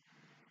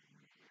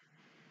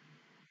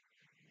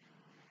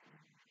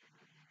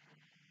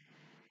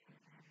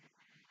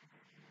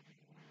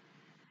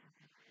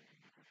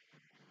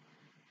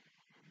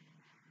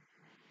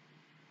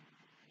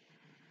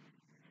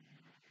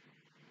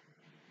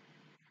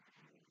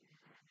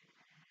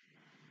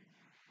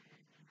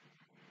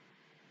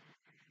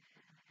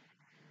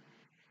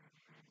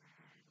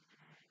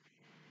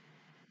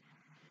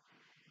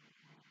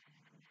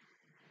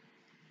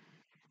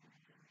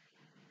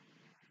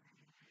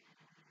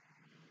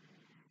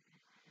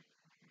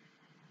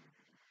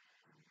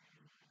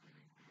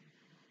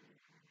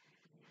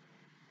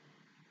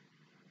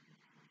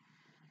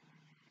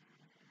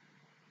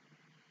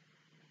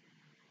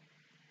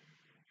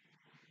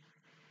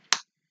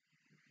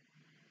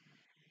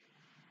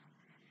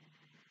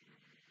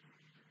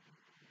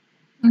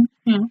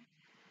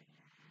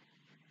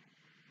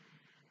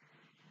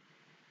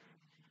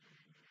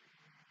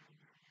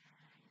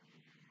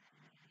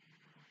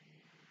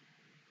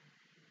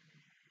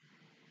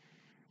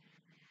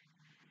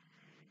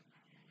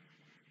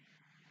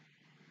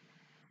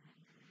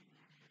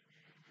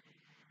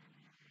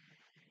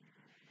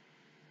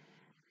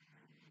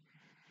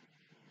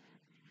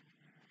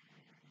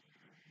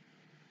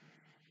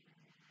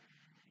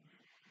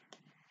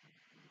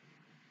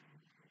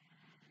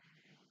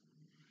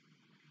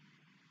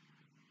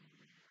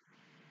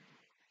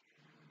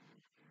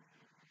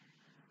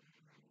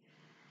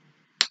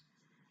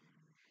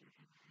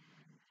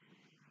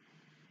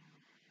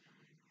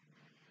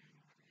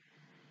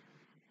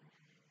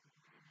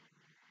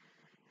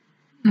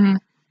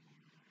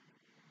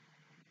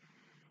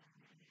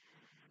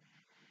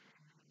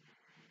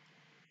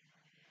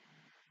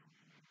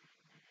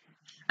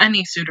 I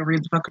need Sue to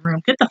read the fucking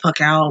room. Get the fuck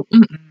out.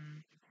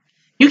 Mm-mm.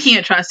 You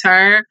can't trust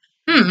her.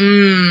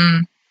 Mm-mm.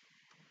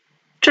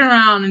 Turn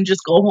around and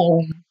just go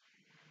home.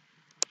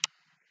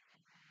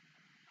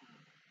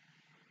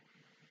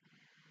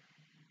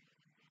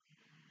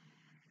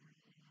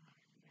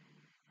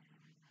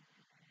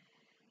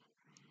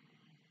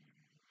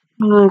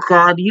 Oh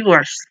God, you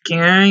are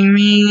scaring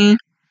me.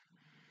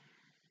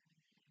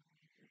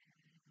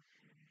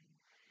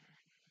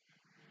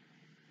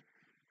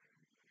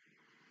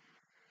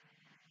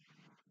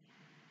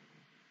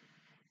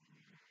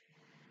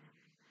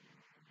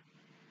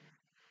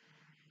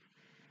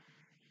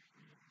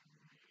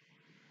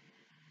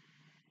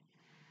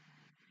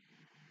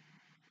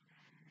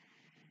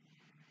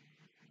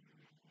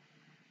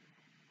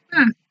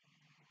 Hmm.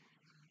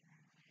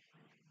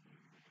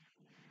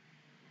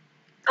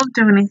 Don't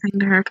do anything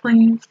to her,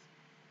 please.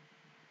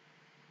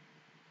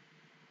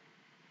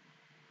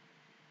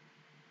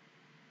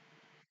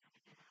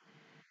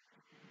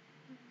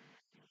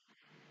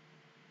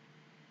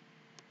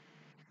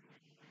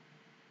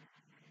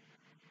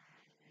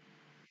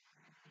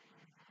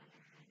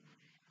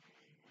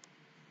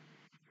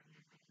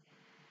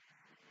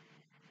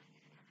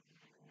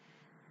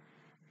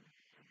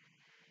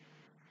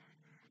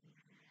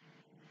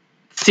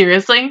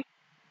 Seriously?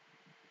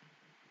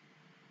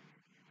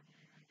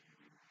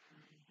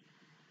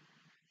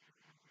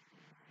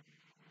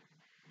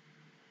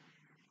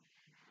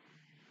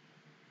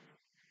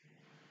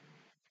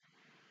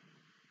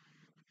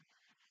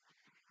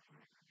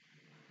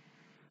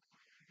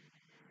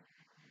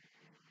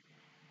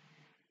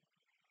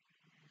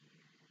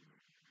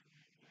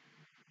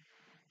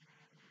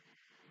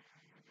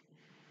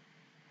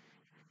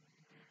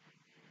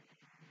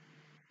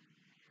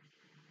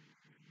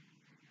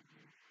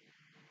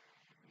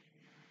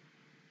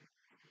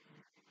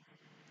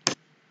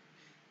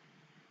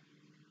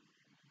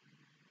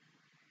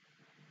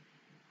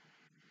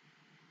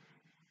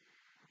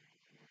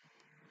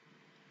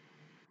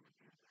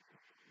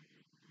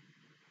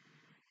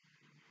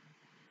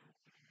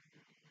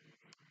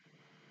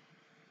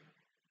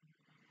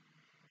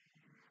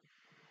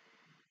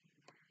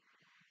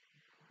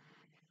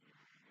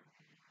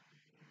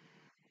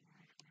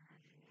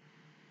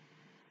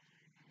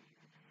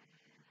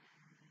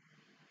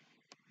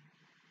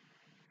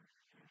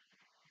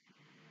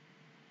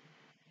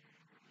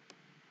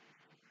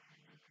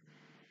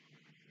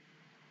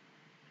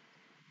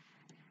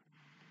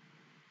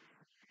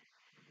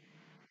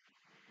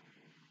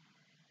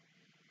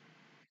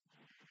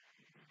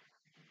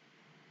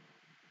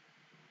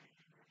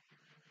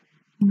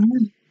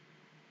 Mm.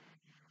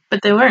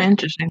 But they were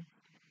interesting.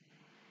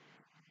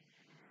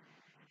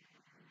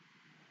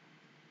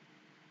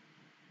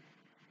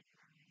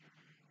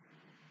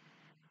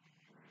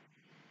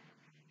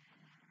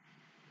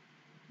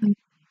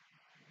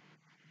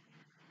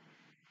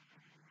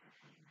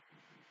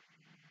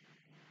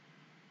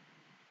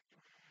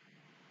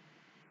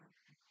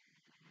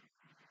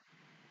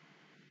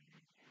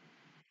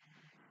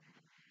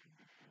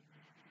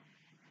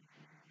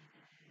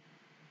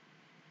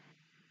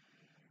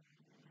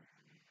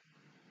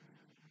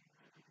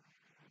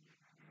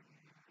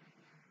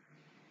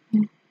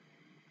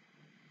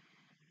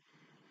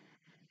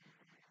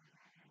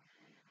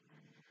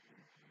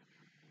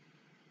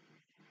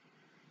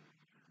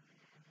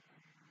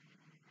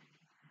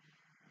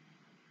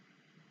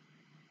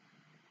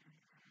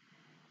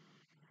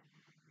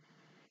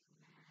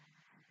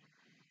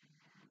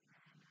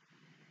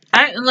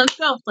 All right, let's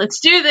go. Let's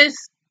do this.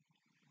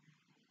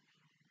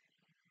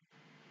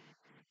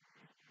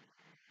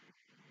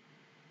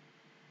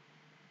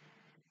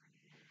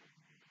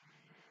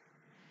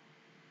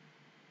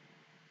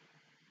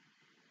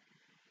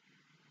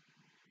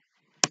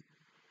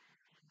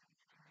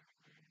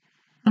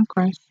 Of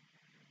course.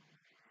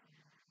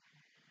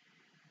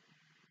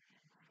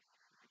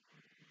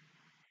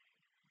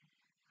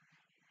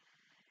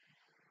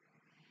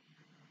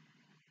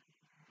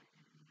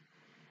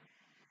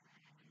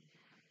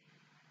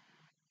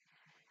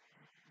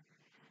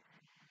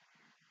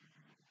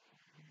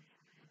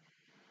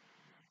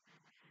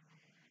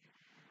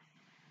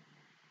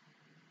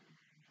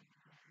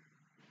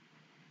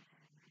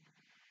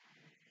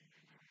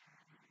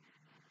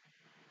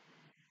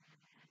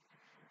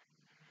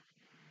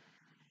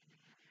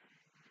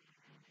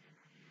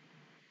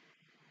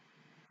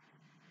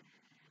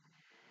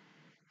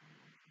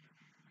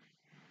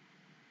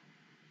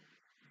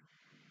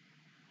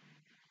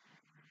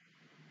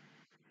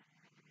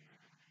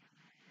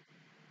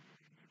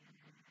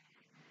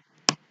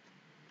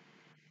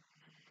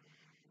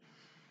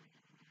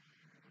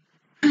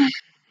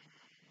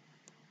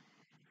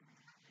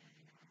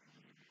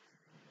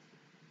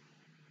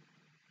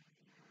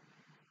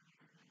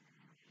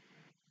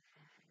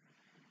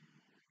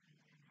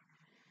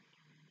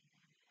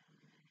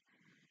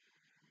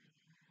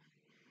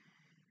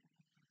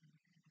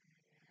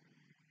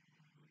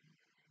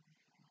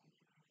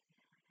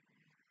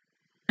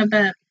 I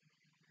bet.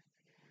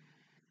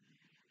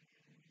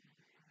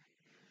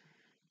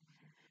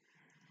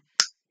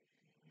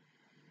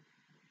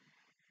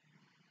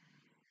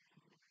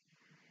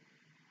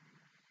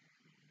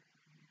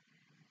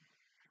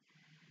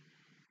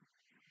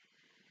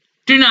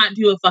 not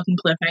do a fucking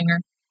cliffhanger?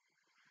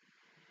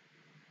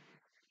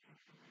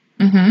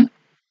 Mm-hmm.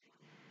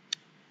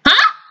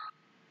 Huh?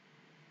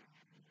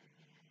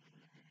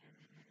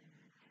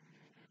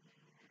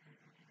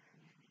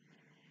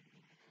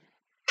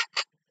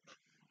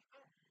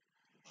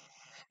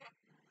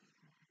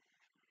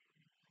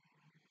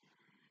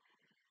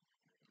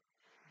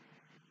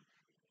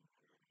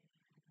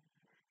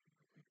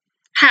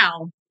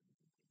 How?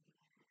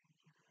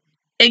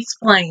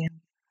 Explain.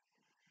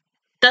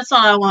 That's all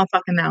I want to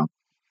fucking know.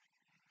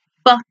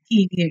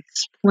 Fucking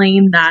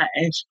explain that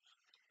as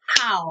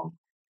how?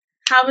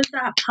 How is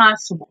that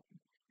possible?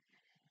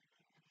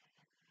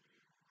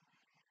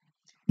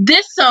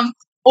 This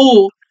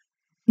oh,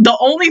 the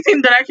only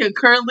thing that I can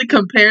currently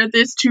compare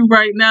this to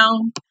right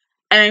now,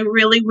 and I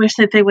really wish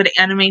that they would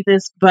animate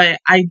this, but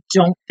I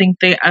don't think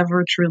they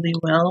ever truly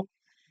will,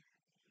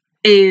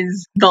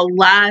 is the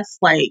last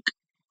like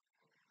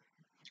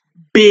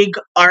big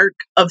arc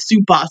of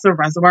Tsubasa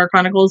Reservoir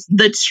Chronicles.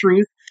 The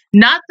truth,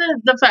 not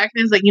the fact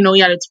is that he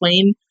had a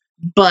twin,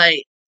 but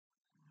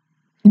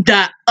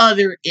that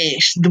other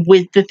ish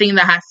with the thing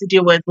that has to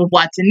deal with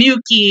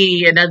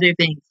Watanuki and other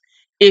things.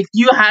 If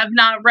you have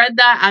not read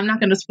that, I'm not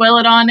going to spoil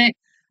it on it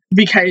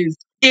because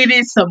it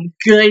is some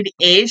good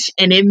ish,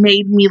 and it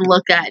made me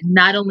look at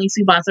not only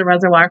Tsubasa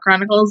Reservoir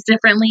Chronicles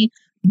differently,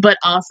 but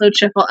also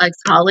Triple X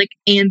Holic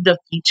and the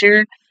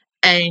feature,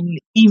 and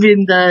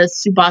even the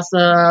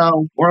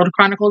Tsubasa World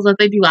Chronicles that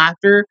they do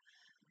after.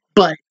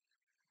 But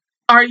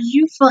are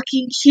you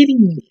fucking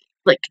kidding me?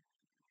 Like,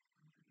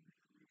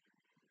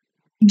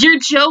 you're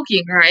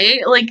joking, right?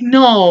 Like,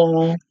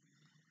 no.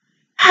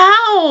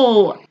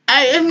 How?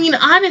 I mean,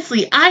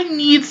 honestly, I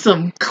need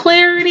some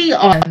clarity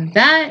on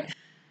that.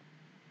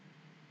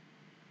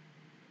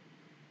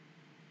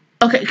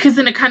 Okay, because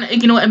then it kind of,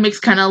 it makes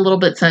kind of a little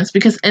bit sense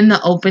because in the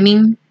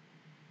opening,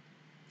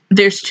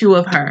 there's two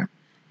of her,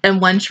 and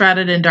one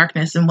shrouded in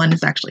darkness, and one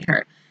is actually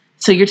her.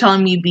 So you're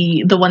telling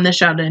me the one that's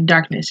shrouded in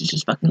darkness is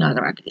just fucking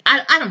Nagaraki?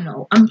 I don't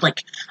know. I'm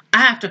like, I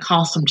have to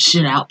call some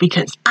shit out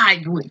because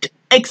I would.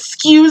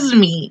 Excuse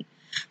me.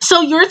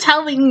 So you're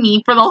telling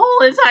me for the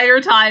whole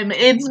entire time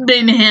it's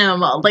been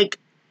him? Like,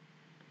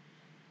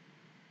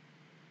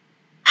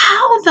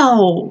 how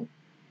though?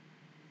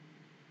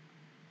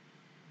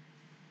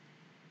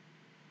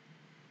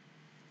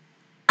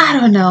 I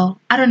don't know.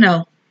 I don't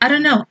know. I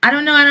don't know. I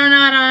don't know. I don't know.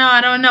 I don't know.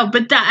 I don't know.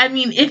 But that, I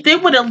mean, if they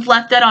would have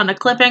left that on a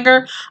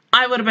cliffhanger,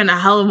 I would have been a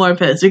hell of more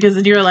pissed because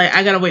then you're like,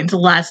 I gotta wait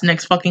until last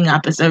next fucking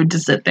episode to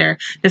sit there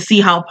to see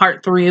how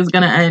part 3 is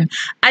gonna end.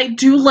 I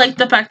do like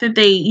the fact that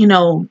they,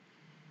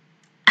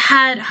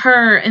 had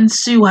her and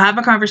Sue have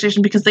a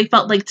conversation because they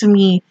felt like, to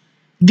me,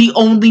 the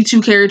only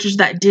two characters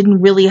that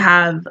didn't really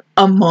have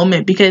a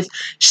moment because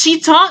she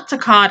talked to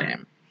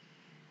Cotton.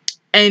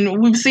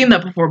 And we've seen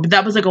that before, but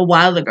that was like a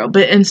while ago.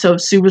 And so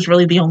Sue was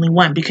really the only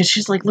one because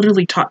she's like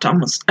literally talked to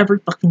almost every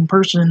fucking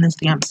person in this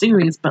damn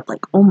series. But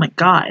like, oh my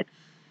god.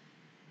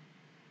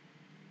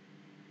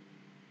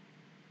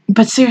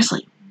 But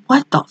seriously,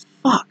 what the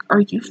fuck?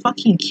 Are you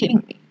fucking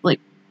kidding me?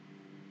 Like,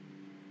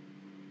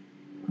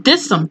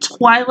 this some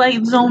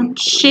Twilight Zone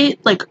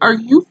shit? Like, are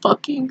you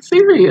fucking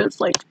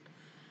serious? Like,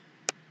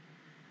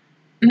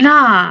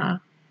 nah.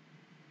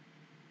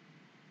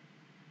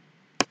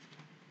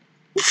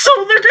 So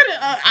they're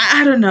gonna,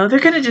 I don't know, they're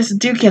gonna just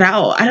duke it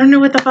out. I don't know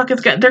what the fuck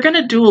is gonna, they're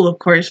gonna duel, of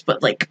course,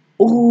 but like,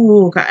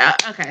 ooh,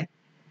 okay.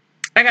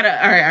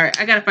 Alright,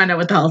 I gotta find out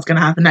what the hell is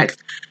gonna happen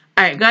next.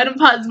 Alright, go ahead and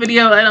pause the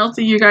video, and I'll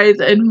see you guys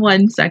in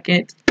 1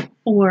 second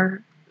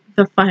for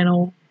the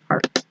final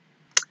part.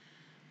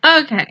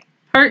 Okay,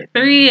 part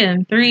 3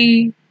 in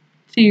 3,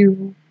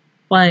 2,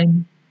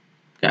 1,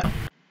 go.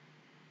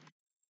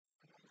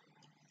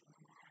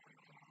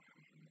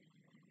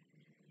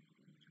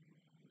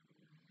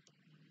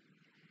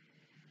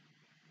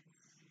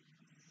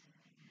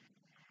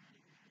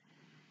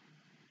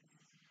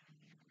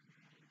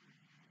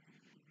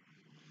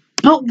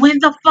 But when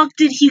the fuck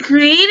did he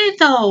create it,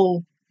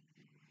 though?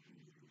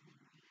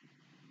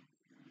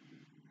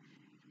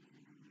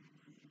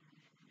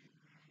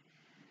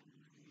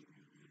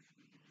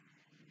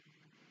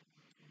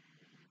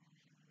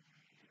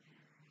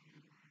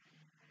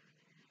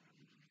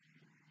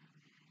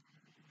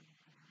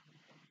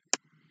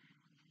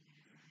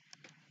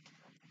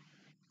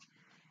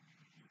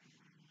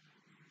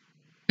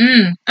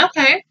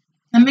 Okay.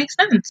 That makes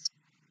sense.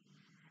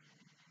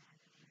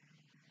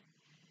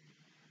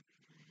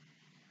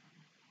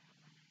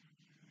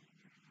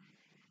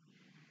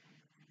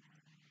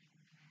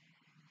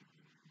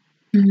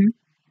 Mm-hmm.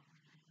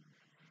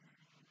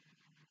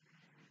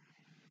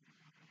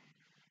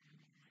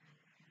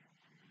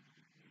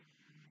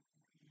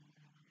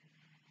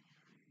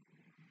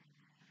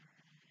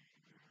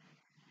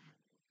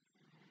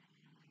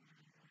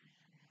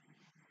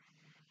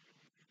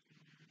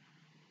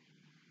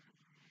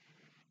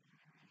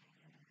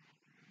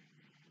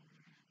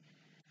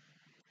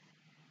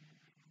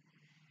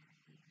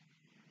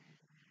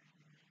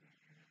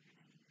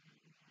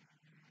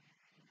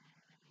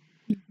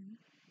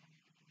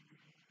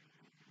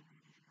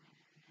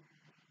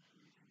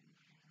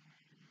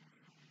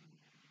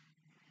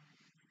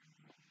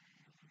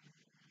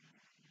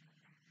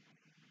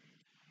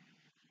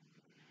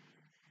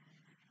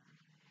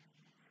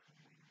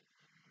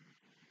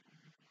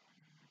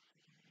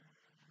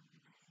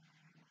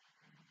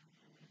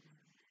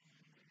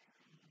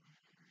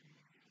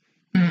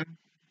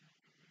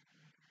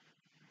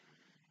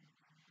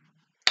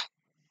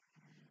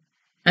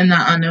 And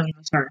that unknown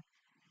was her.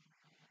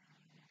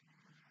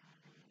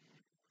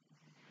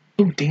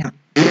 Oh, damn.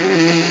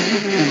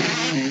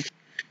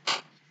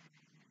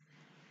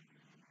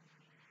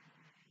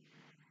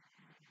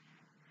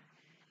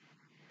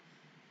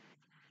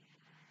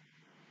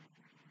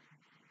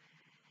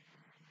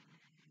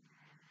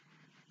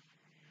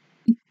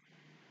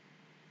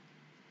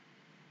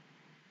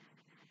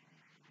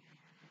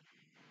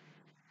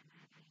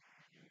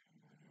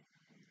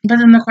 But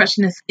then the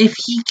question is, if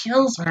he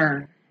kills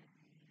her,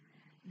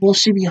 will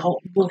she be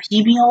whole? Will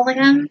he be whole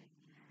again?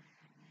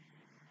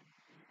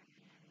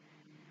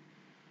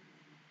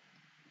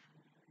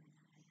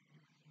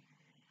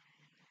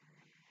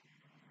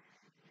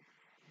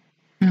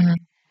 Mm-hmm.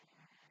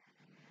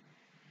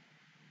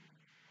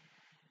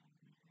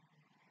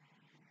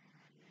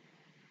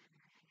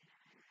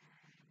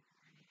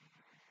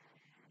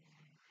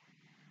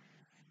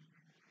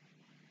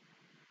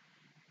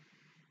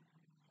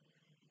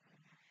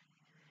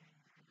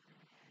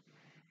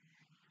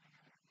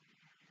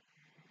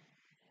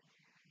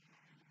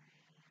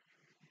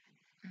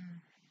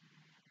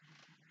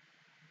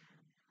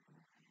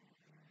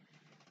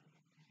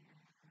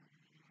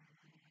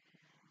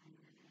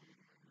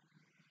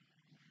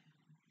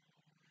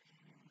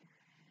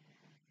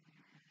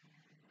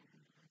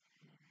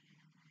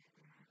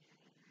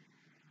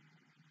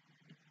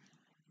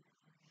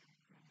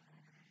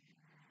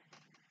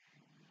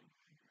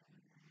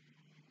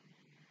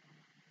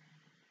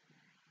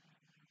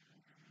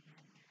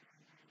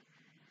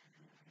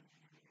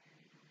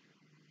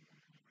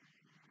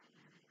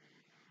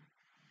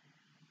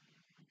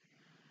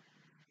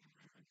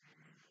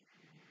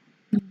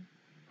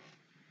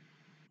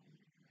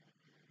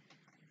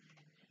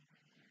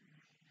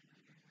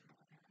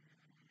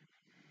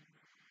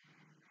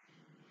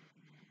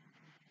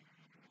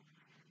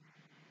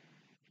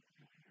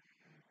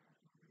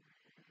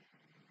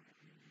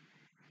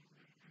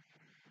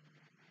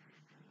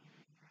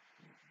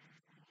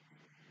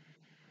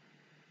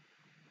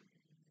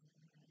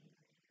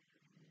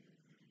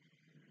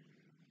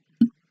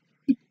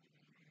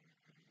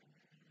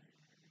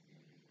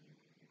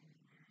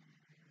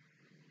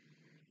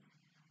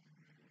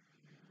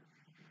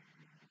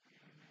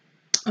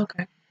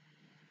 Okay.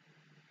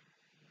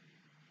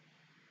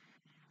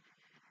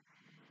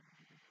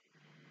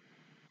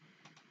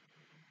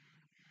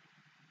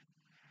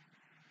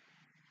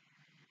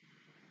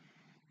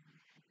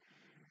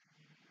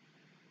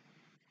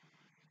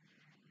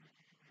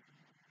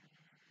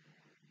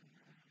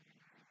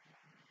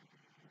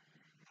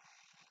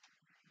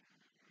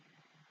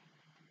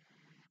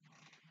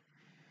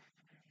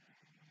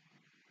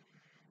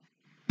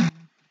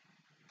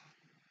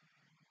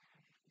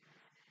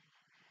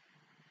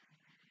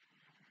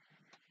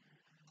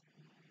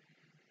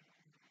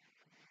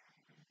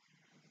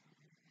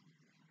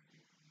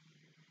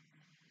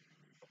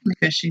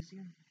 Because she's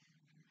young.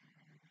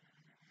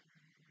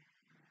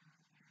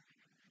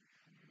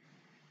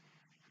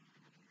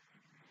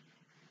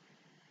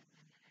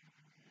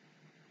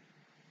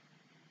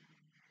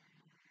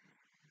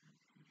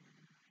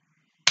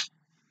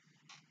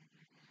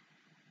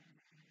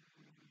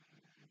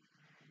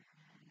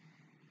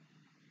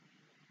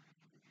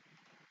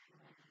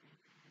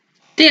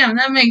 Damn,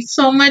 that makes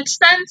so much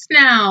sense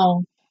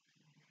now.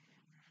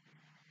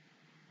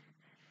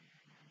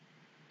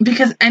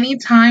 Because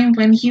anytime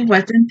when he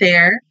wasn't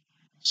there,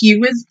 he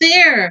was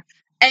there.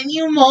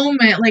 Any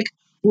moment, like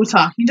we're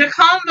talking to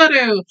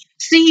Kambaru.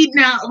 See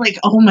now, like,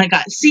 oh my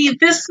god. See,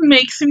 this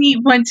makes me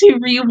want to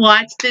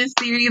rewatch this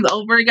series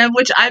over again,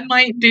 which I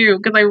might do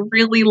because I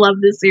really love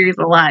this series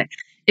a lot.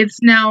 It's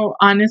now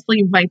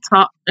honestly my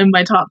top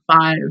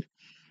 5.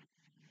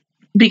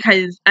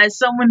 Because as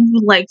someone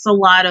who likes a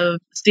lot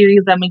of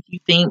series that make you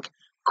think,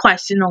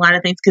 question a lot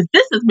of things, because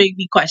this has made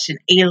me question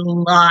a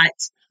lot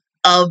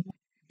of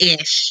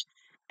ish.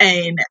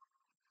 And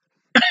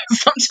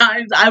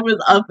sometimes I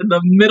was up in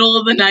the middle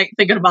of the night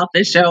thinking about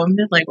this show and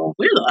just like, well,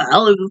 where the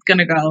hell is this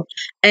gonna go?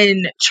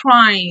 And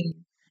trying,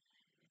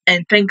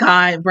 and thank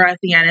God we're at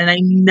the end, and I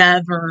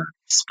never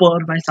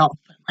spoiled myself.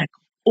 Like,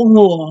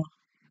 oh,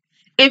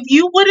 if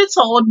you would have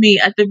told me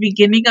at the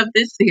beginning of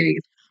this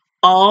series,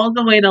 all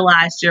the way to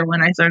last year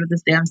when I started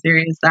this damn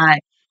series,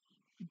 that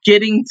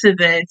getting to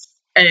this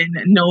and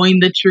knowing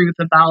the truth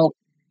about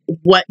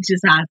what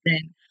just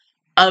happened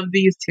of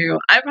these two,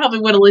 I probably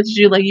would have listened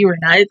to you like you were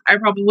nuts. I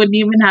probably wouldn't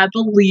even have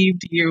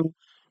believed you,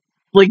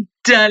 like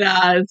dead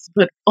ass.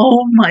 But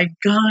oh my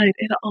god,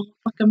 it all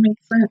fucking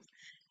makes sense.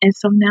 And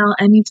so now,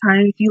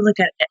 anytime if you look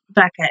at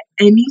back at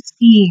any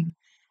scene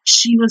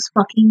she was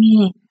fucking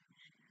in,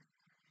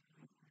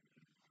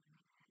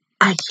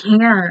 I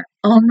can't.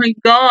 Oh my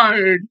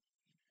god,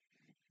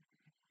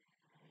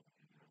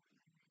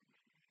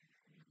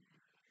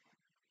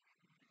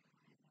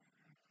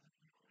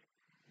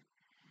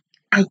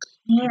 I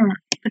can't.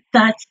 But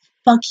that's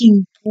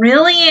fucking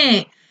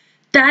brilliant.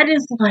 That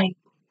is like,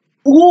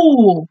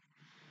 ooh.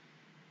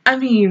 I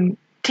mean,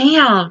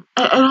 damn.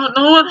 I don't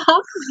know what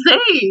else to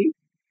say.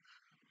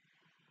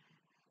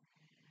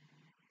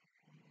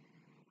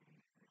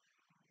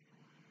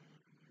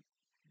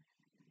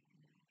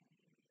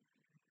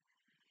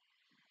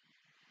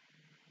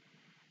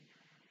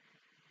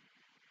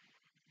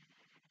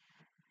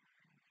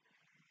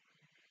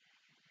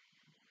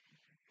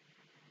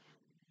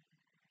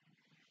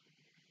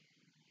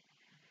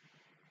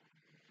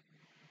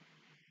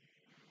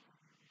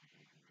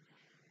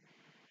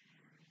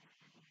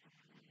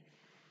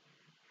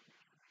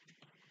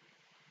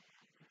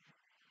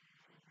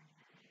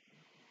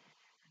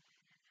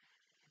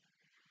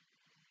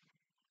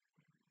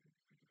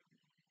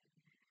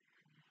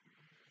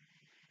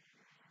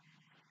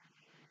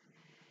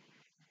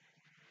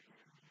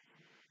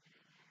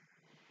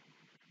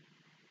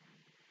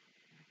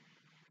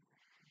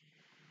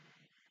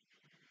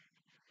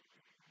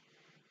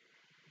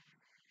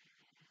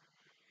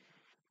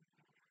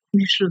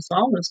 You should have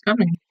saw this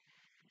coming.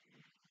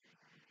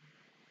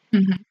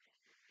 Mm-hmm.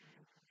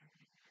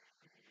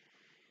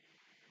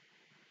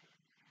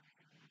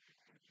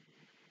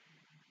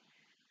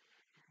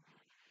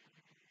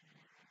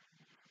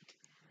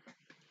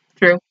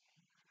 True.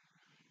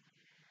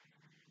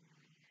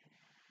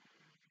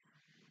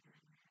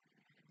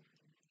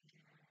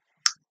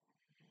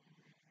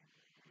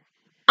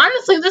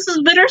 Honestly, this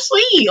is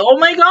bittersweet. Oh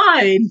my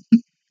god.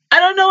 I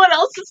don't know what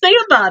else to say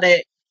about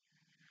it.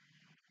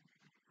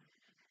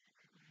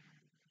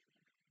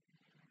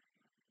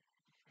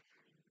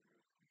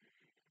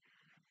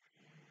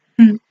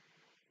 Mm-hmm.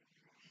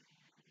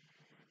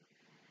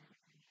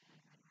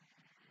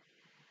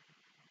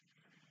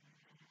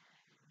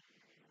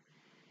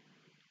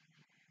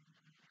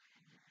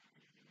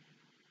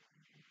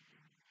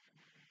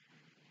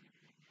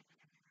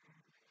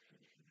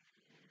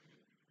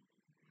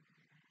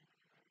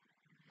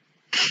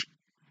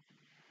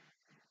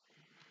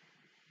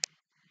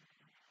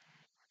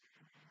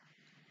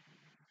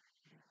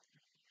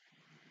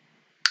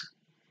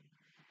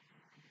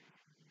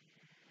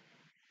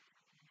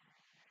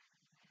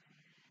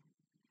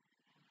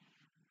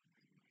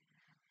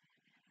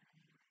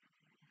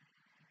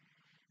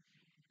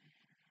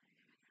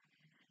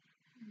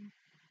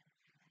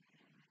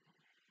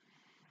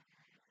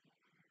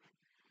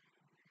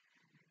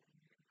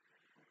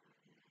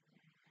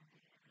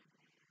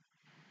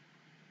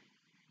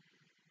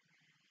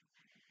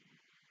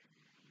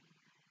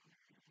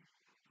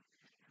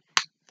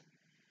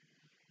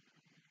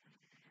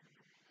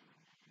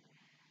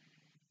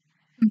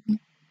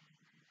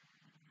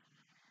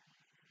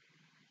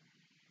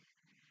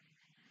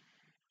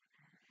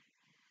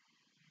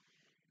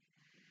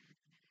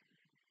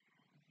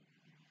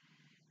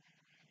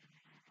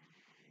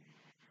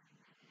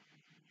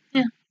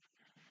 Yeah.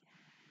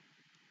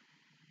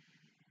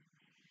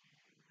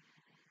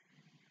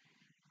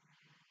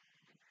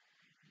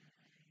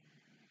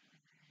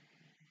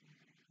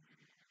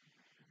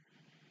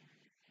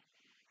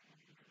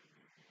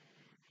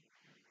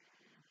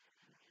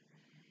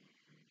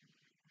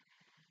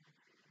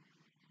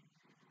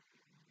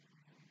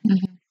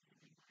 Mm-hmm.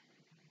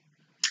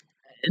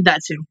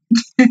 That too.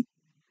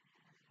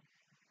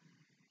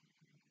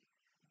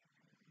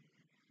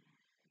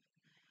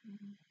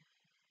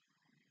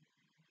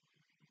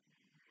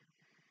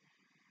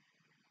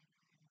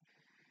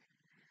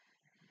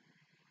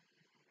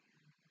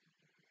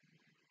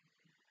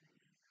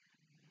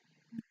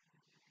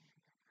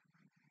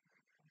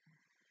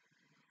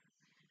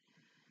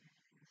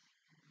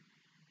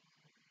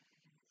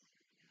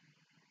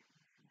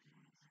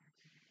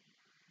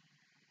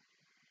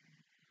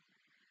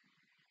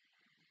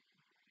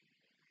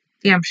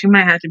 Damn, she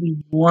might have to be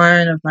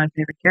one of my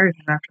favorite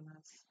characters after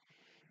this.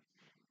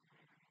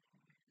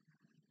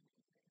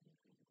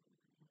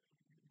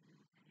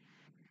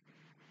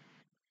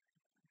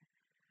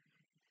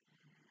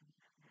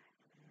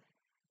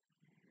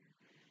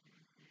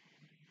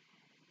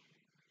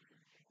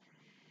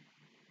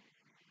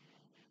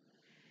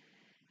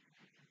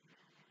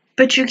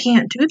 But you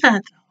can't do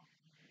that though.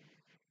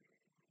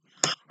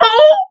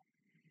 Oh!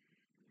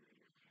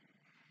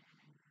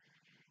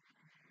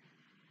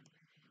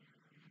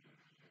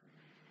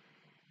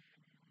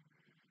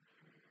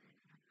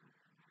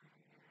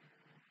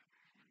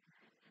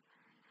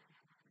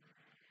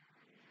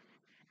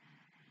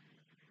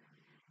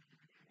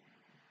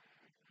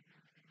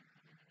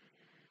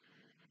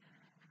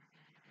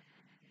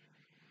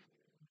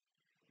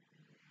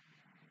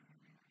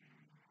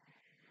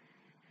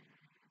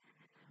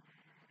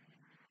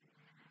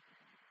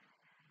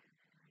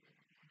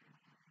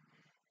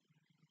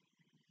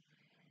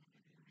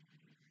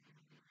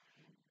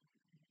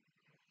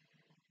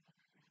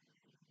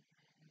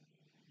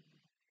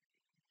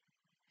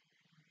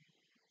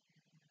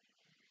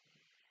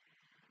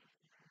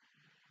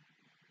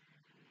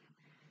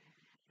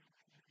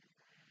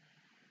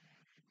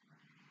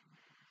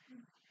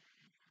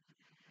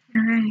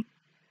 Alright.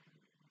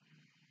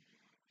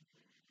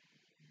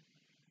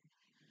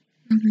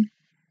 Mm-hmm.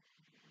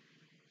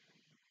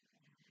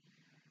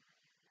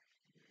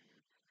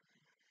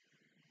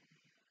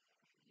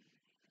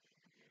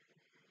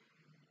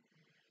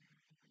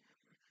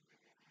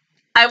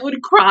 I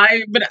would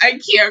cry, but I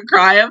can't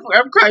cry.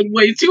 I've cried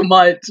way too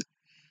much.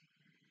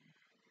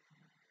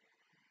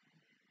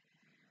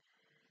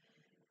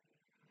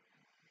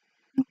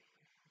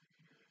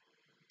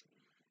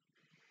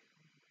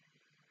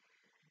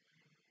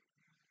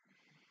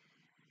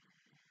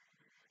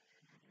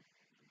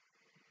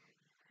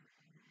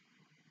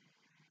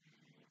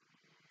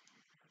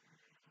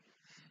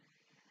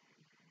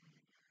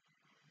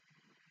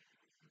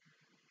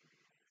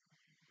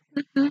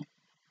 Mm-hmm.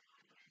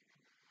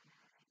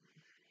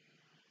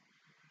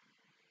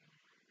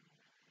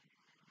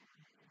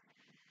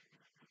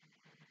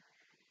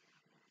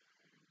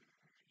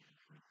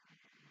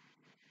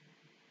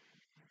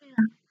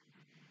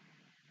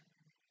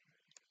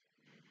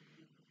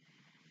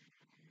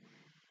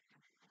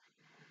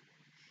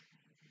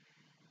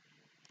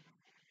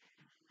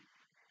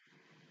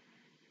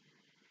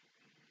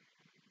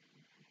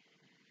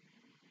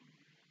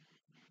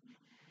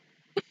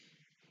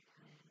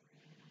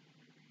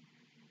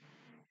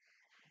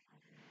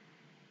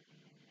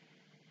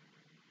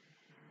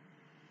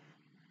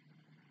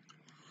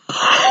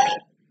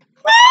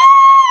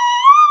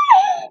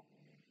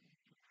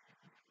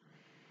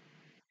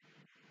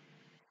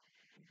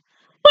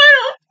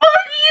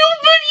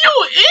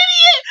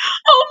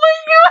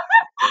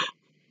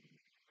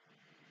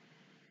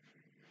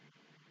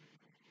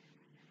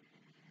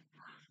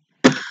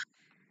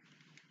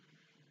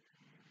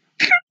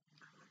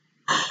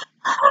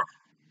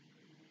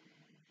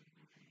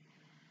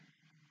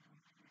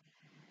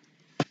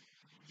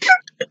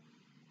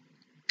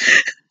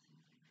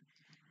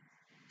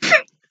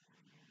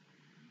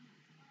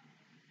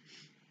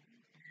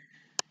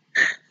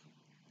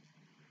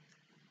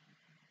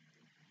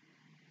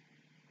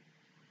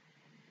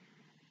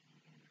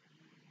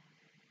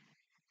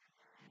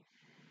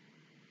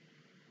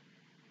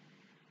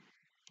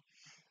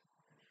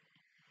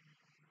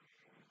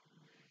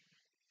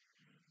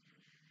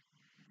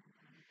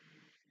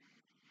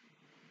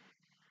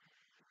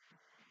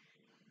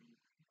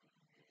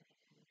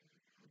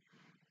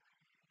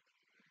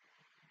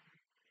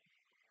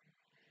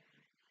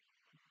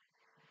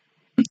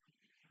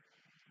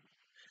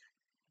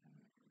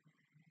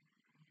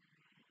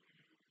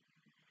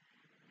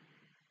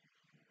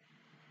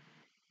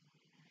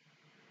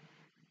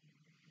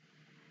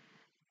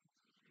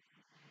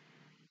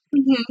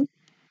 Mm-hmm.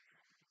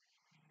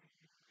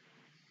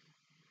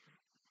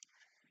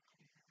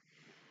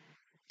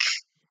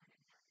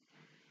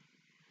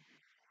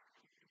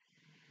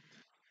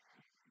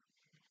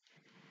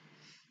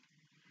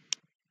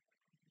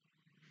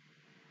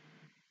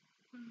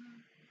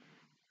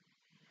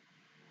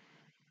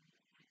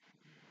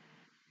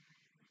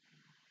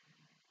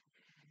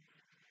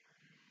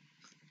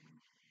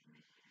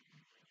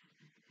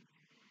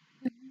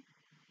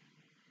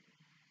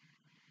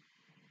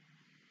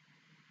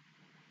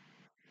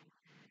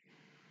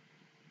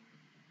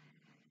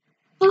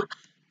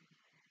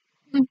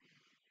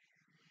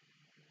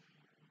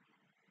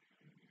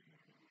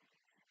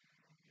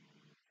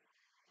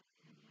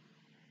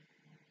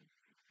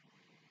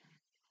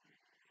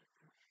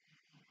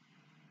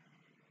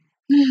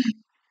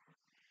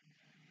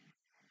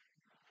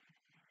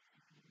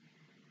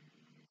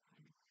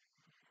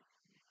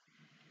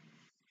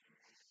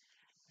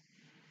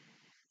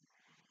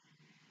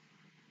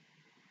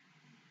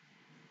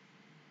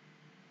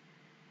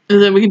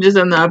 And then we can just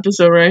end the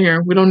episode right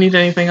here. We don't need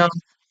anything else.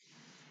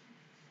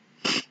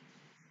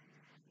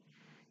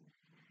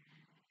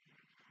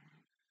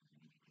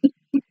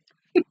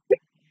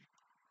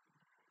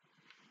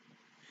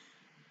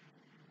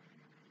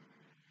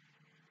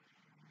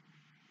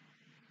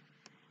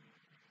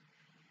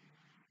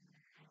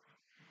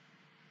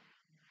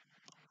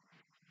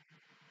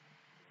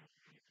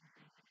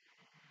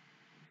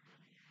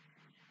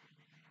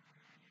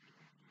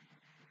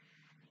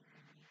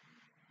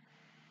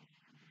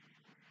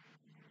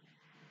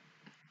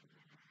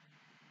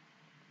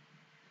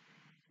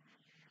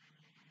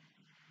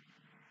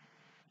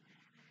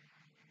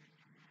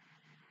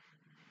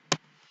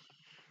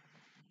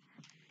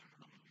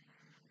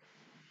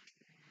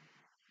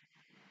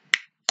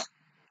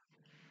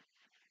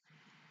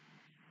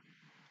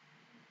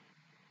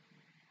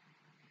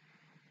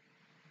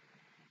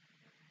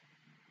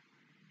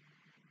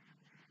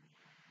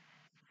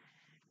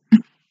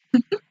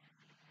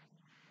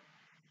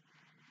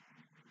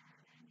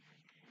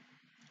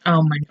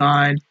 Oh my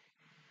god.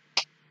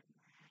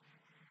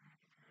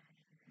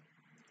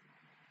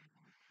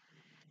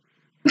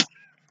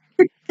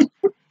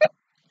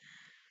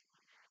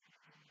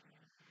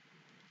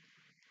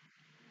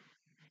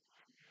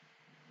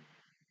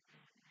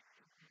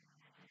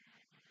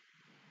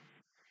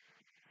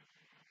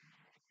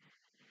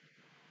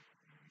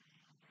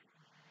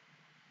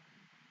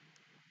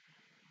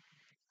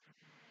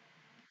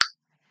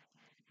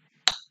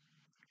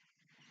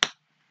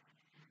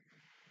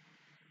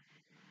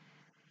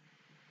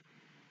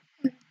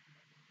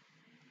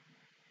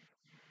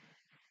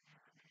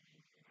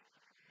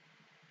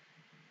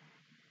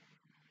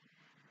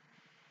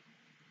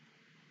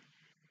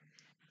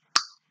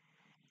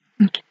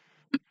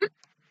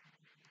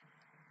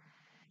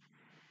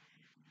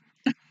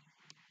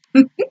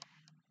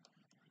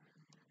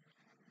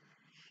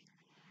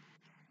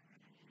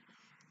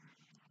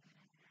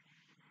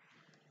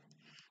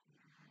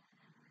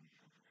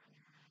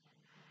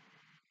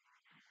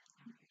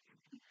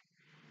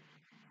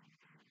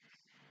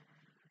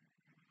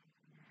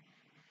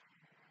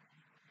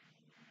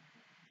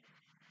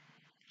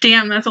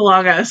 Damn, that's a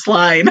long ass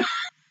slide.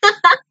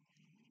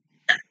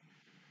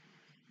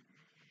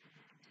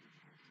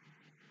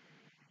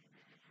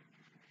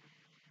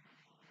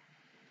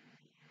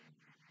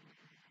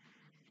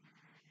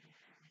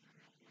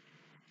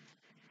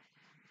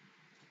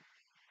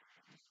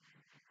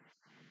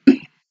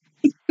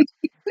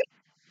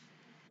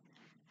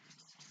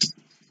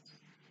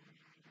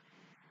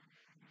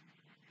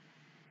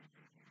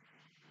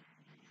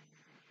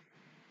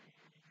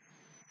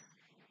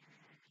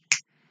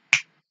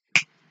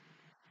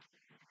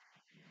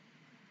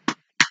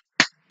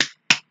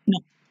 No,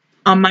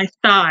 on my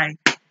thigh.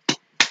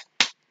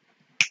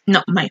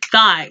 No, my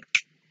thigh.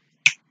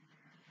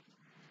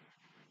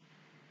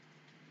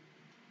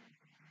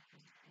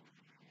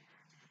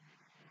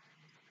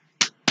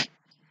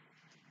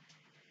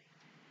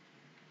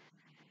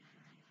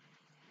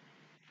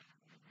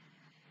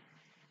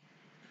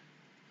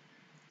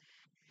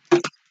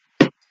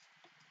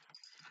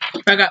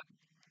 Back up.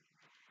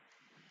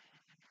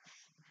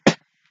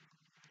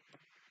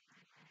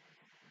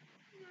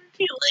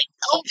 You like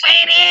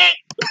open it.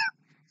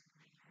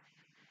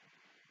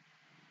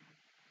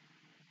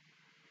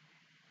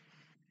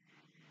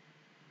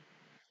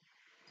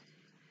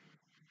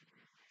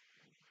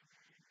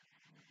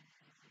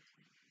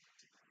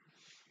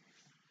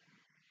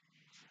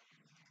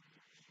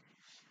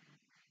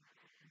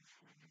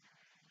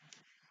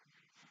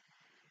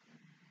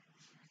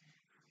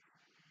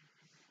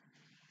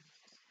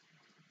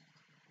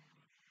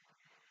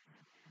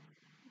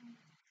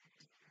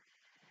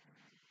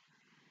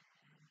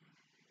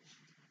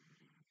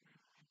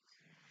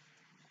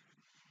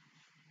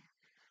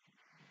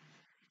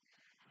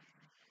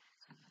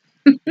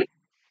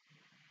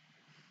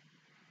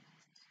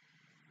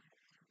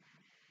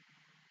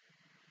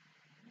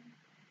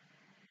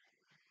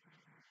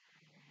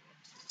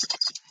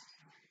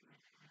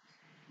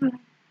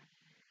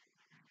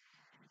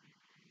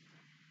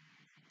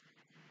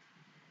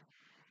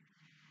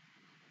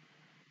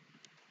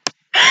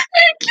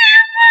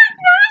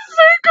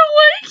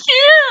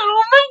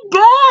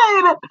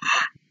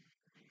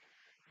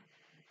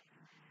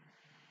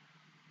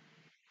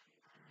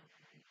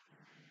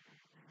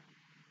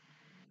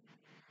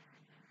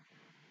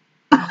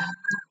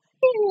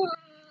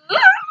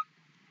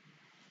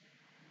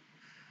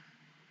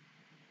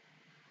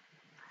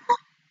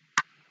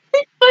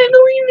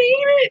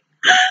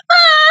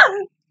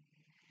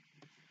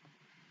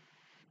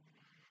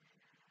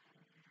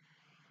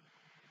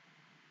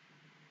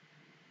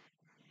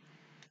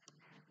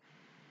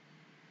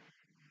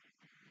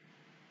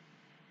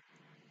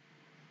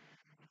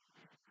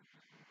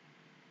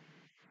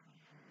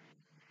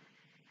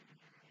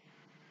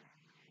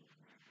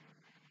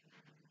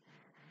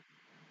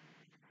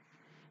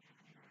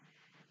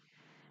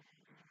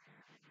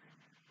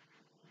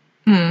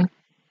 Hmm.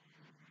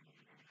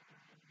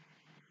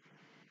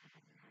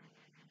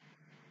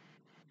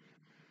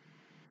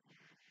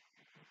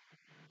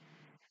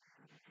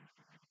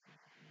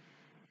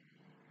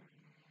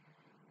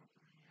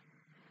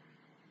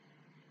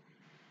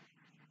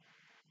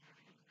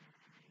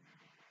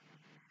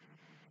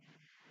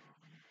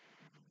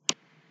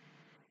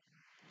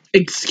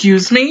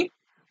 Excuse me?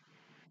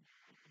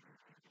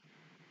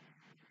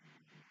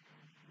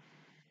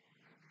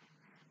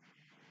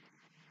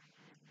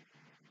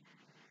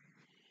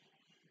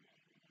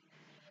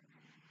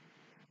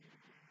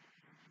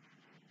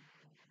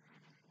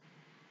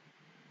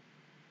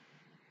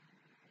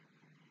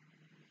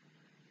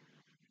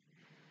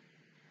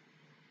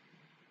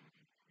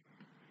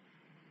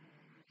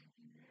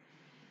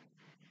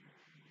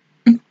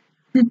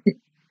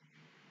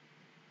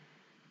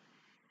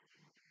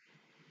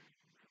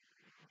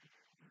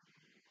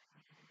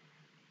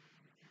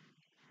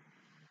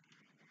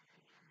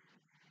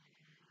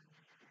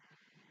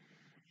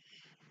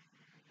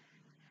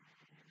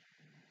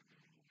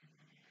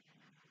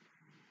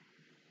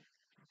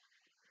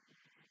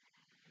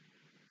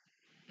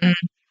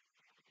 Mm,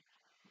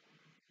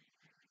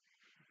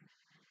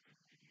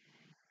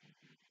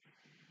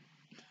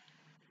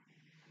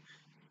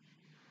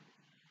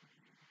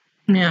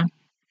 yeah.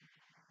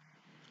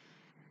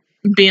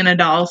 Being a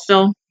doll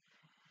still.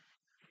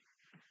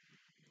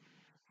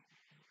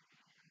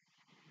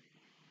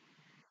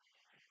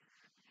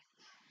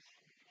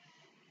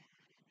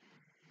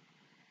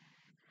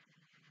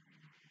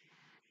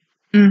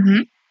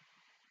 Mm-hmm.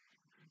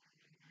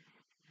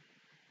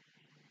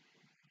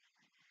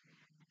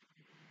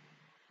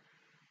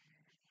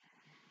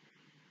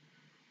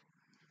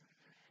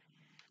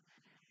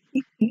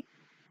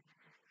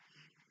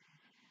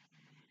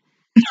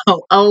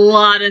 Oh, a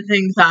lot of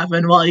things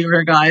happened while you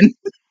were gone.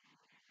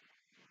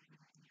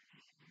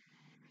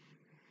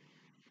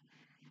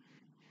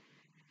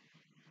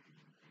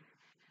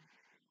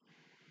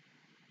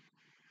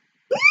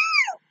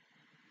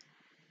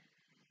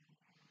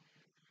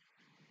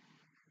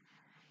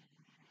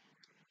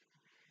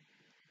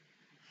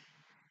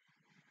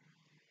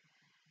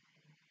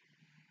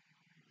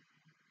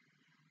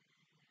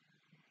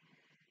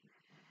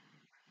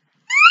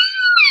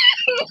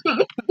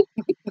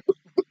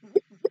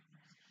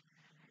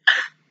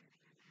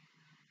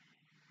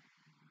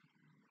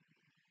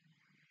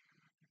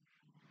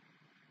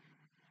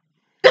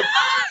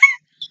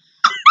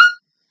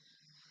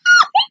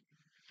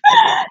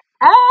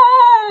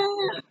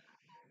 Ah!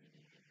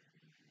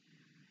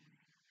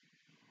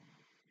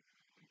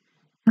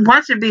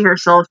 Watch her be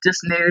herself,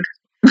 just nude.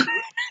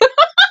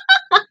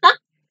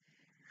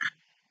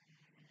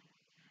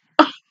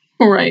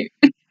 Right.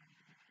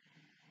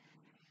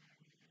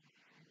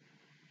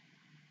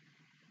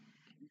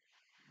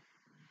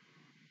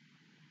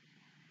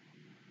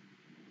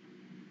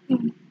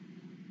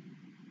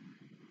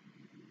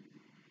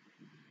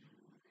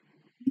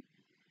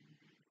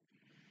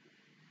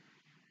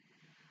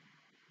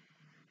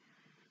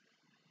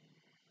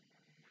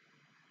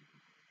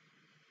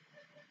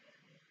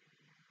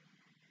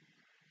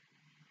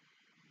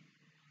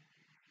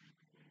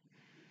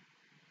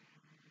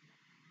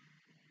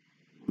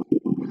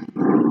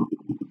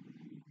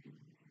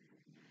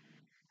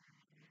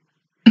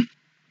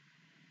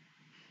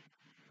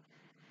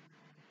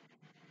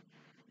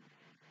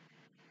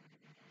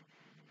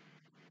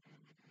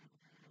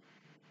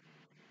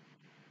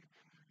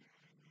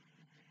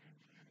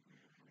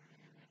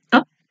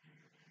 Oh,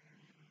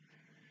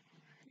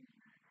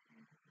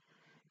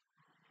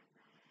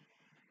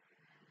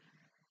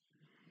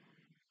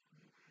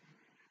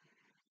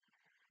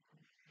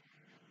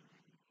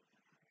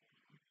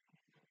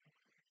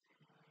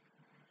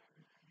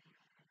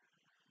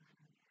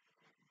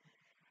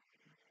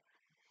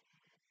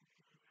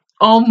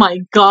 oh my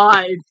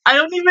god. I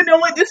don't even know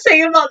what to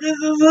say about this.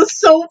 This is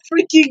so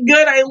freaking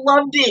good. I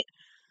loved it.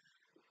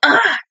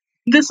 Ugh,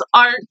 this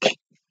arc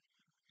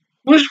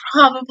was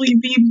probably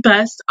the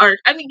best arc.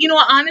 I mean, you know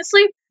what?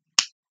 Honestly,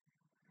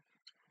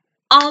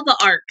 all the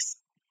arcs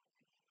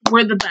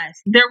were the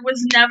best. There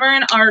was never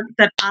an arc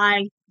that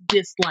I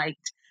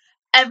disliked.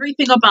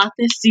 Everything about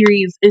this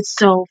series is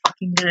so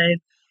fucking good.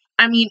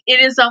 I mean, it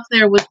is up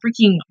there with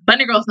freaking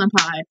Bunny Girl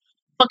Senpai,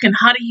 fucking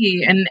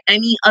Haruhi, and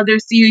any other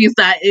series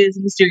that is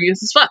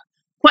mysterious as fuck.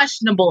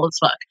 Questionable as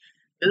fuck.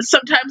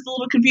 Sometimes a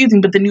little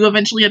confusing, but then you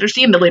eventually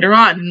understand it later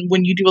on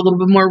when you do a little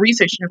bit more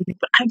research and everything.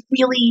 But I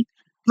really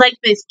like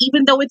this,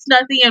 even though it's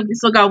nothing and we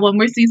still got one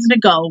more season to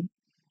go.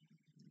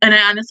 And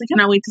I honestly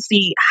cannot wait to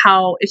see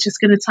how it's just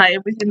going to tie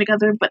everything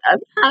together, but I'm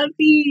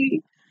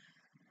happy.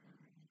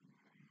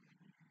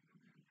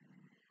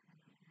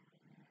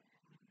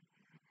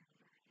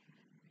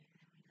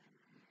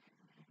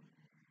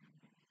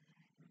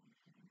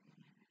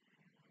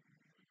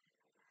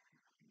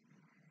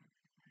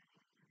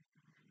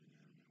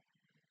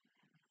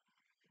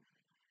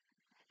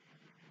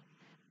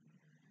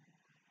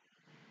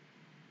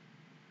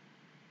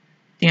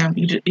 Damn,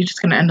 you're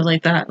just gonna end it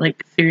like that?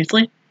 Like,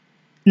 seriously?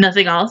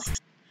 Nothing else?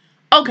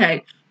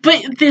 Okay.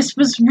 But this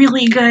was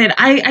really good.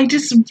 I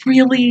just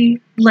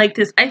really like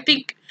this. I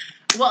think,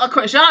 well, of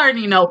course, y'all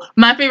already know,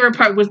 my favorite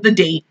part was the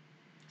date.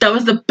 That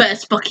was the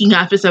best fucking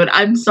episode.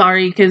 I'm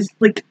sorry, because,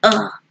 like,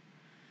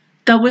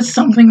 that was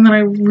something that I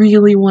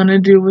really want to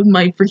do with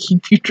my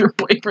freaking future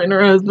boyfriend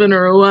or husband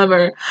or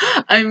whoever.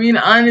 I mean,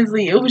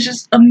 honestly, it was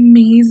just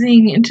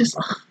amazing and just...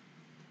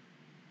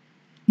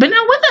 But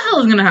now, what the hell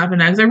is going to happen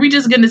next? Are we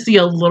just going to see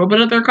a little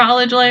bit of their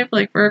college life?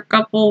 Like, for a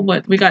couple,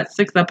 we got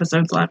 6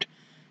 episodes left.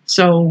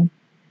 So,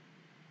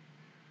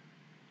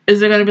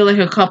 is it going to be like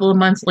a couple of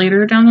months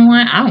later down the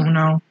line? I don't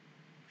know.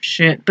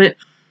 Shit. But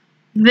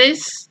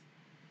this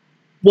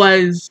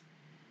was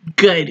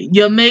good.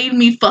 You made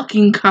me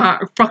fucking cry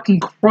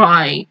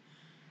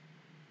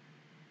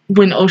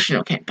when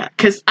Oshino came back.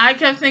 Because I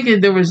kept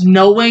thinking there was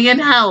no way in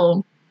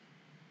hell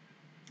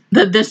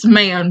that this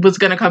man was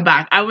going to come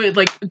back. I was,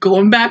 like,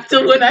 going back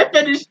to when I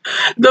finished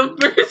the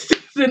first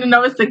season, and I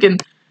was thinking,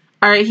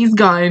 alright, he's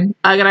gone.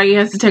 He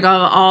has to take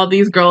on all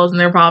these girls and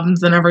their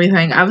problems and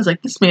everything. I was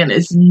like, this man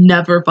is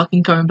never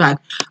fucking coming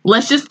back.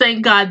 Let's just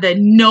thank God that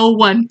no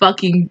one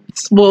fucking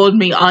spoiled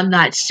me on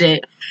that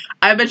shit.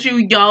 I bet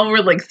y'all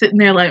were, like, sitting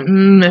there like,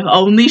 if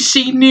only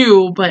she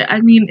knew. But, I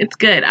mean, it's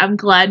good. I'm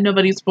glad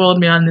nobody spoiled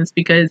me on this,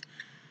 because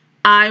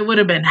I would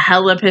have been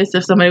hella pissed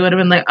if somebody would have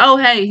been like, oh,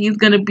 hey, he's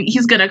gonna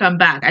come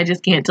back. I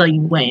just can't tell you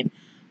when.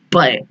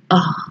 But,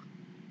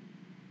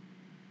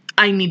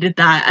 I needed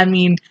that. I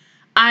mean,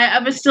 I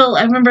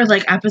remember,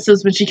 like,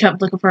 episodes when she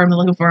kept looking for him,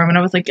 and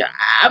I was like,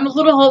 I'm a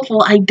little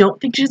hopeful. I don't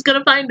think she's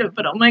gonna find him,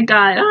 but oh my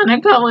god,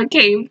 Hanakawa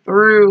came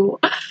through.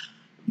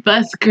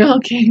 Best girl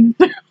came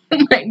through.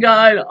 Oh my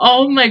god,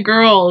 all my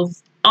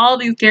girls, all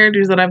these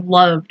characters that I've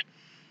loved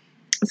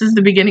since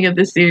the beginning of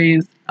this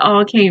series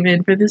all came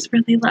in for this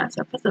really last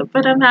episode,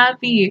 but I'm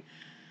happy.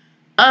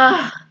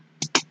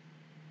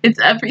 It's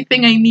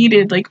everything I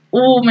needed. Like,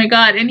 oh my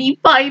god, and he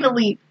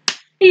finally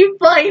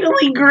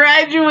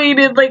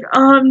graduated. Like,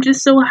 oh, I'm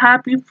just so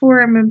happy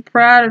for him and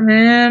proud of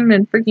him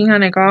and freaking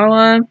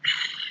Hanekawa.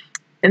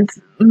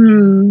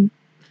 And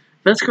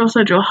Best Girl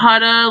Sojo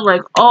Hara,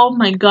 like, oh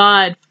my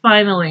god,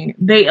 finally.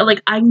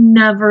 I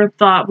never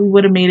thought we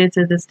would have made it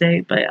to this day,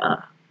 but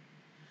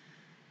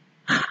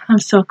I'm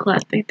so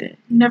glad they did.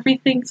 And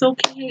everything's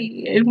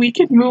okay. And we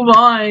can move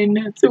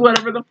on to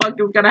whatever the fuck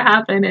is gonna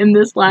happen in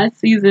this last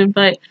season.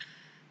 But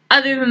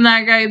other than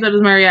that, guys, that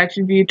is my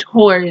reaction view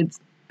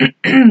towards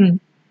Season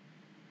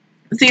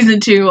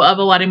 2 of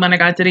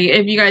Owarimimonogatari.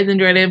 If you guys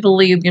enjoyed it,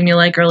 please give me a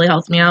like. It really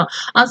helps me out.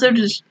 Also,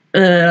 just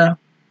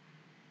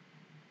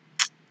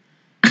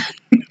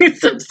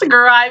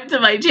subscribe to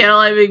my channel.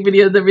 I make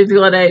videos every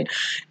single day.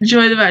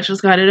 Enjoy the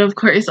Bachelor's Guide. And of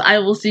course, I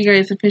will see you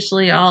guys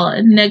officially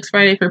all next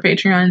Friday for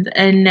Patreons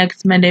and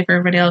next Monday for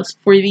everybody else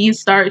for the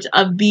start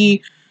of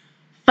the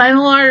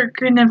final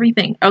arc and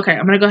everything. Okay,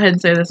 I'm going to go ahead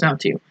and say this now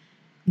too.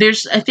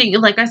 I think,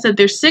 like I said,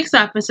 there's 6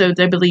 episodes,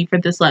 I believe, for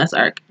this last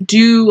arc.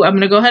 I'm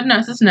going to go ahead and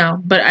ask this now,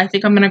 but I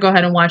think I'm going to go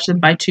ahead and watch them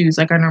by 2s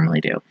like I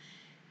normally do.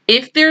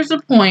 If there's a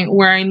point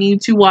where I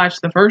need to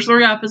watch the first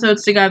 3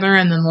 episodes together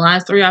and then the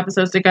last 3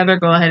 episodes together,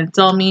 go ahead and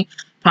tell me.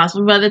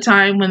 Possibly by the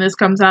time when this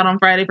comes out on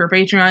Friday for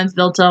Patreons,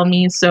 they'll tell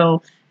me.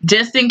 So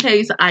just in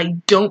case I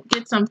don't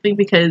get something,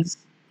 because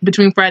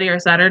between Friday or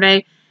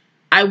Saturday,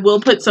 I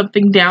will put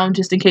something down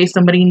just in case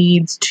somebody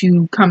needs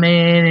to come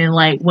in and,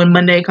 like, when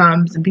Monday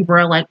comes and people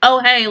are like,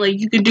 oh, hey, like,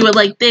 you could do it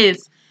like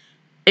this.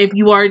 If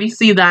you already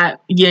see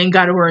that, you ain't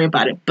got to worry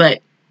about it.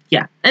 But,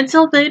 yeah.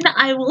 Until then,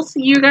 I will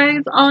see you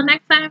guys all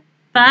next time.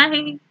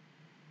 Bye.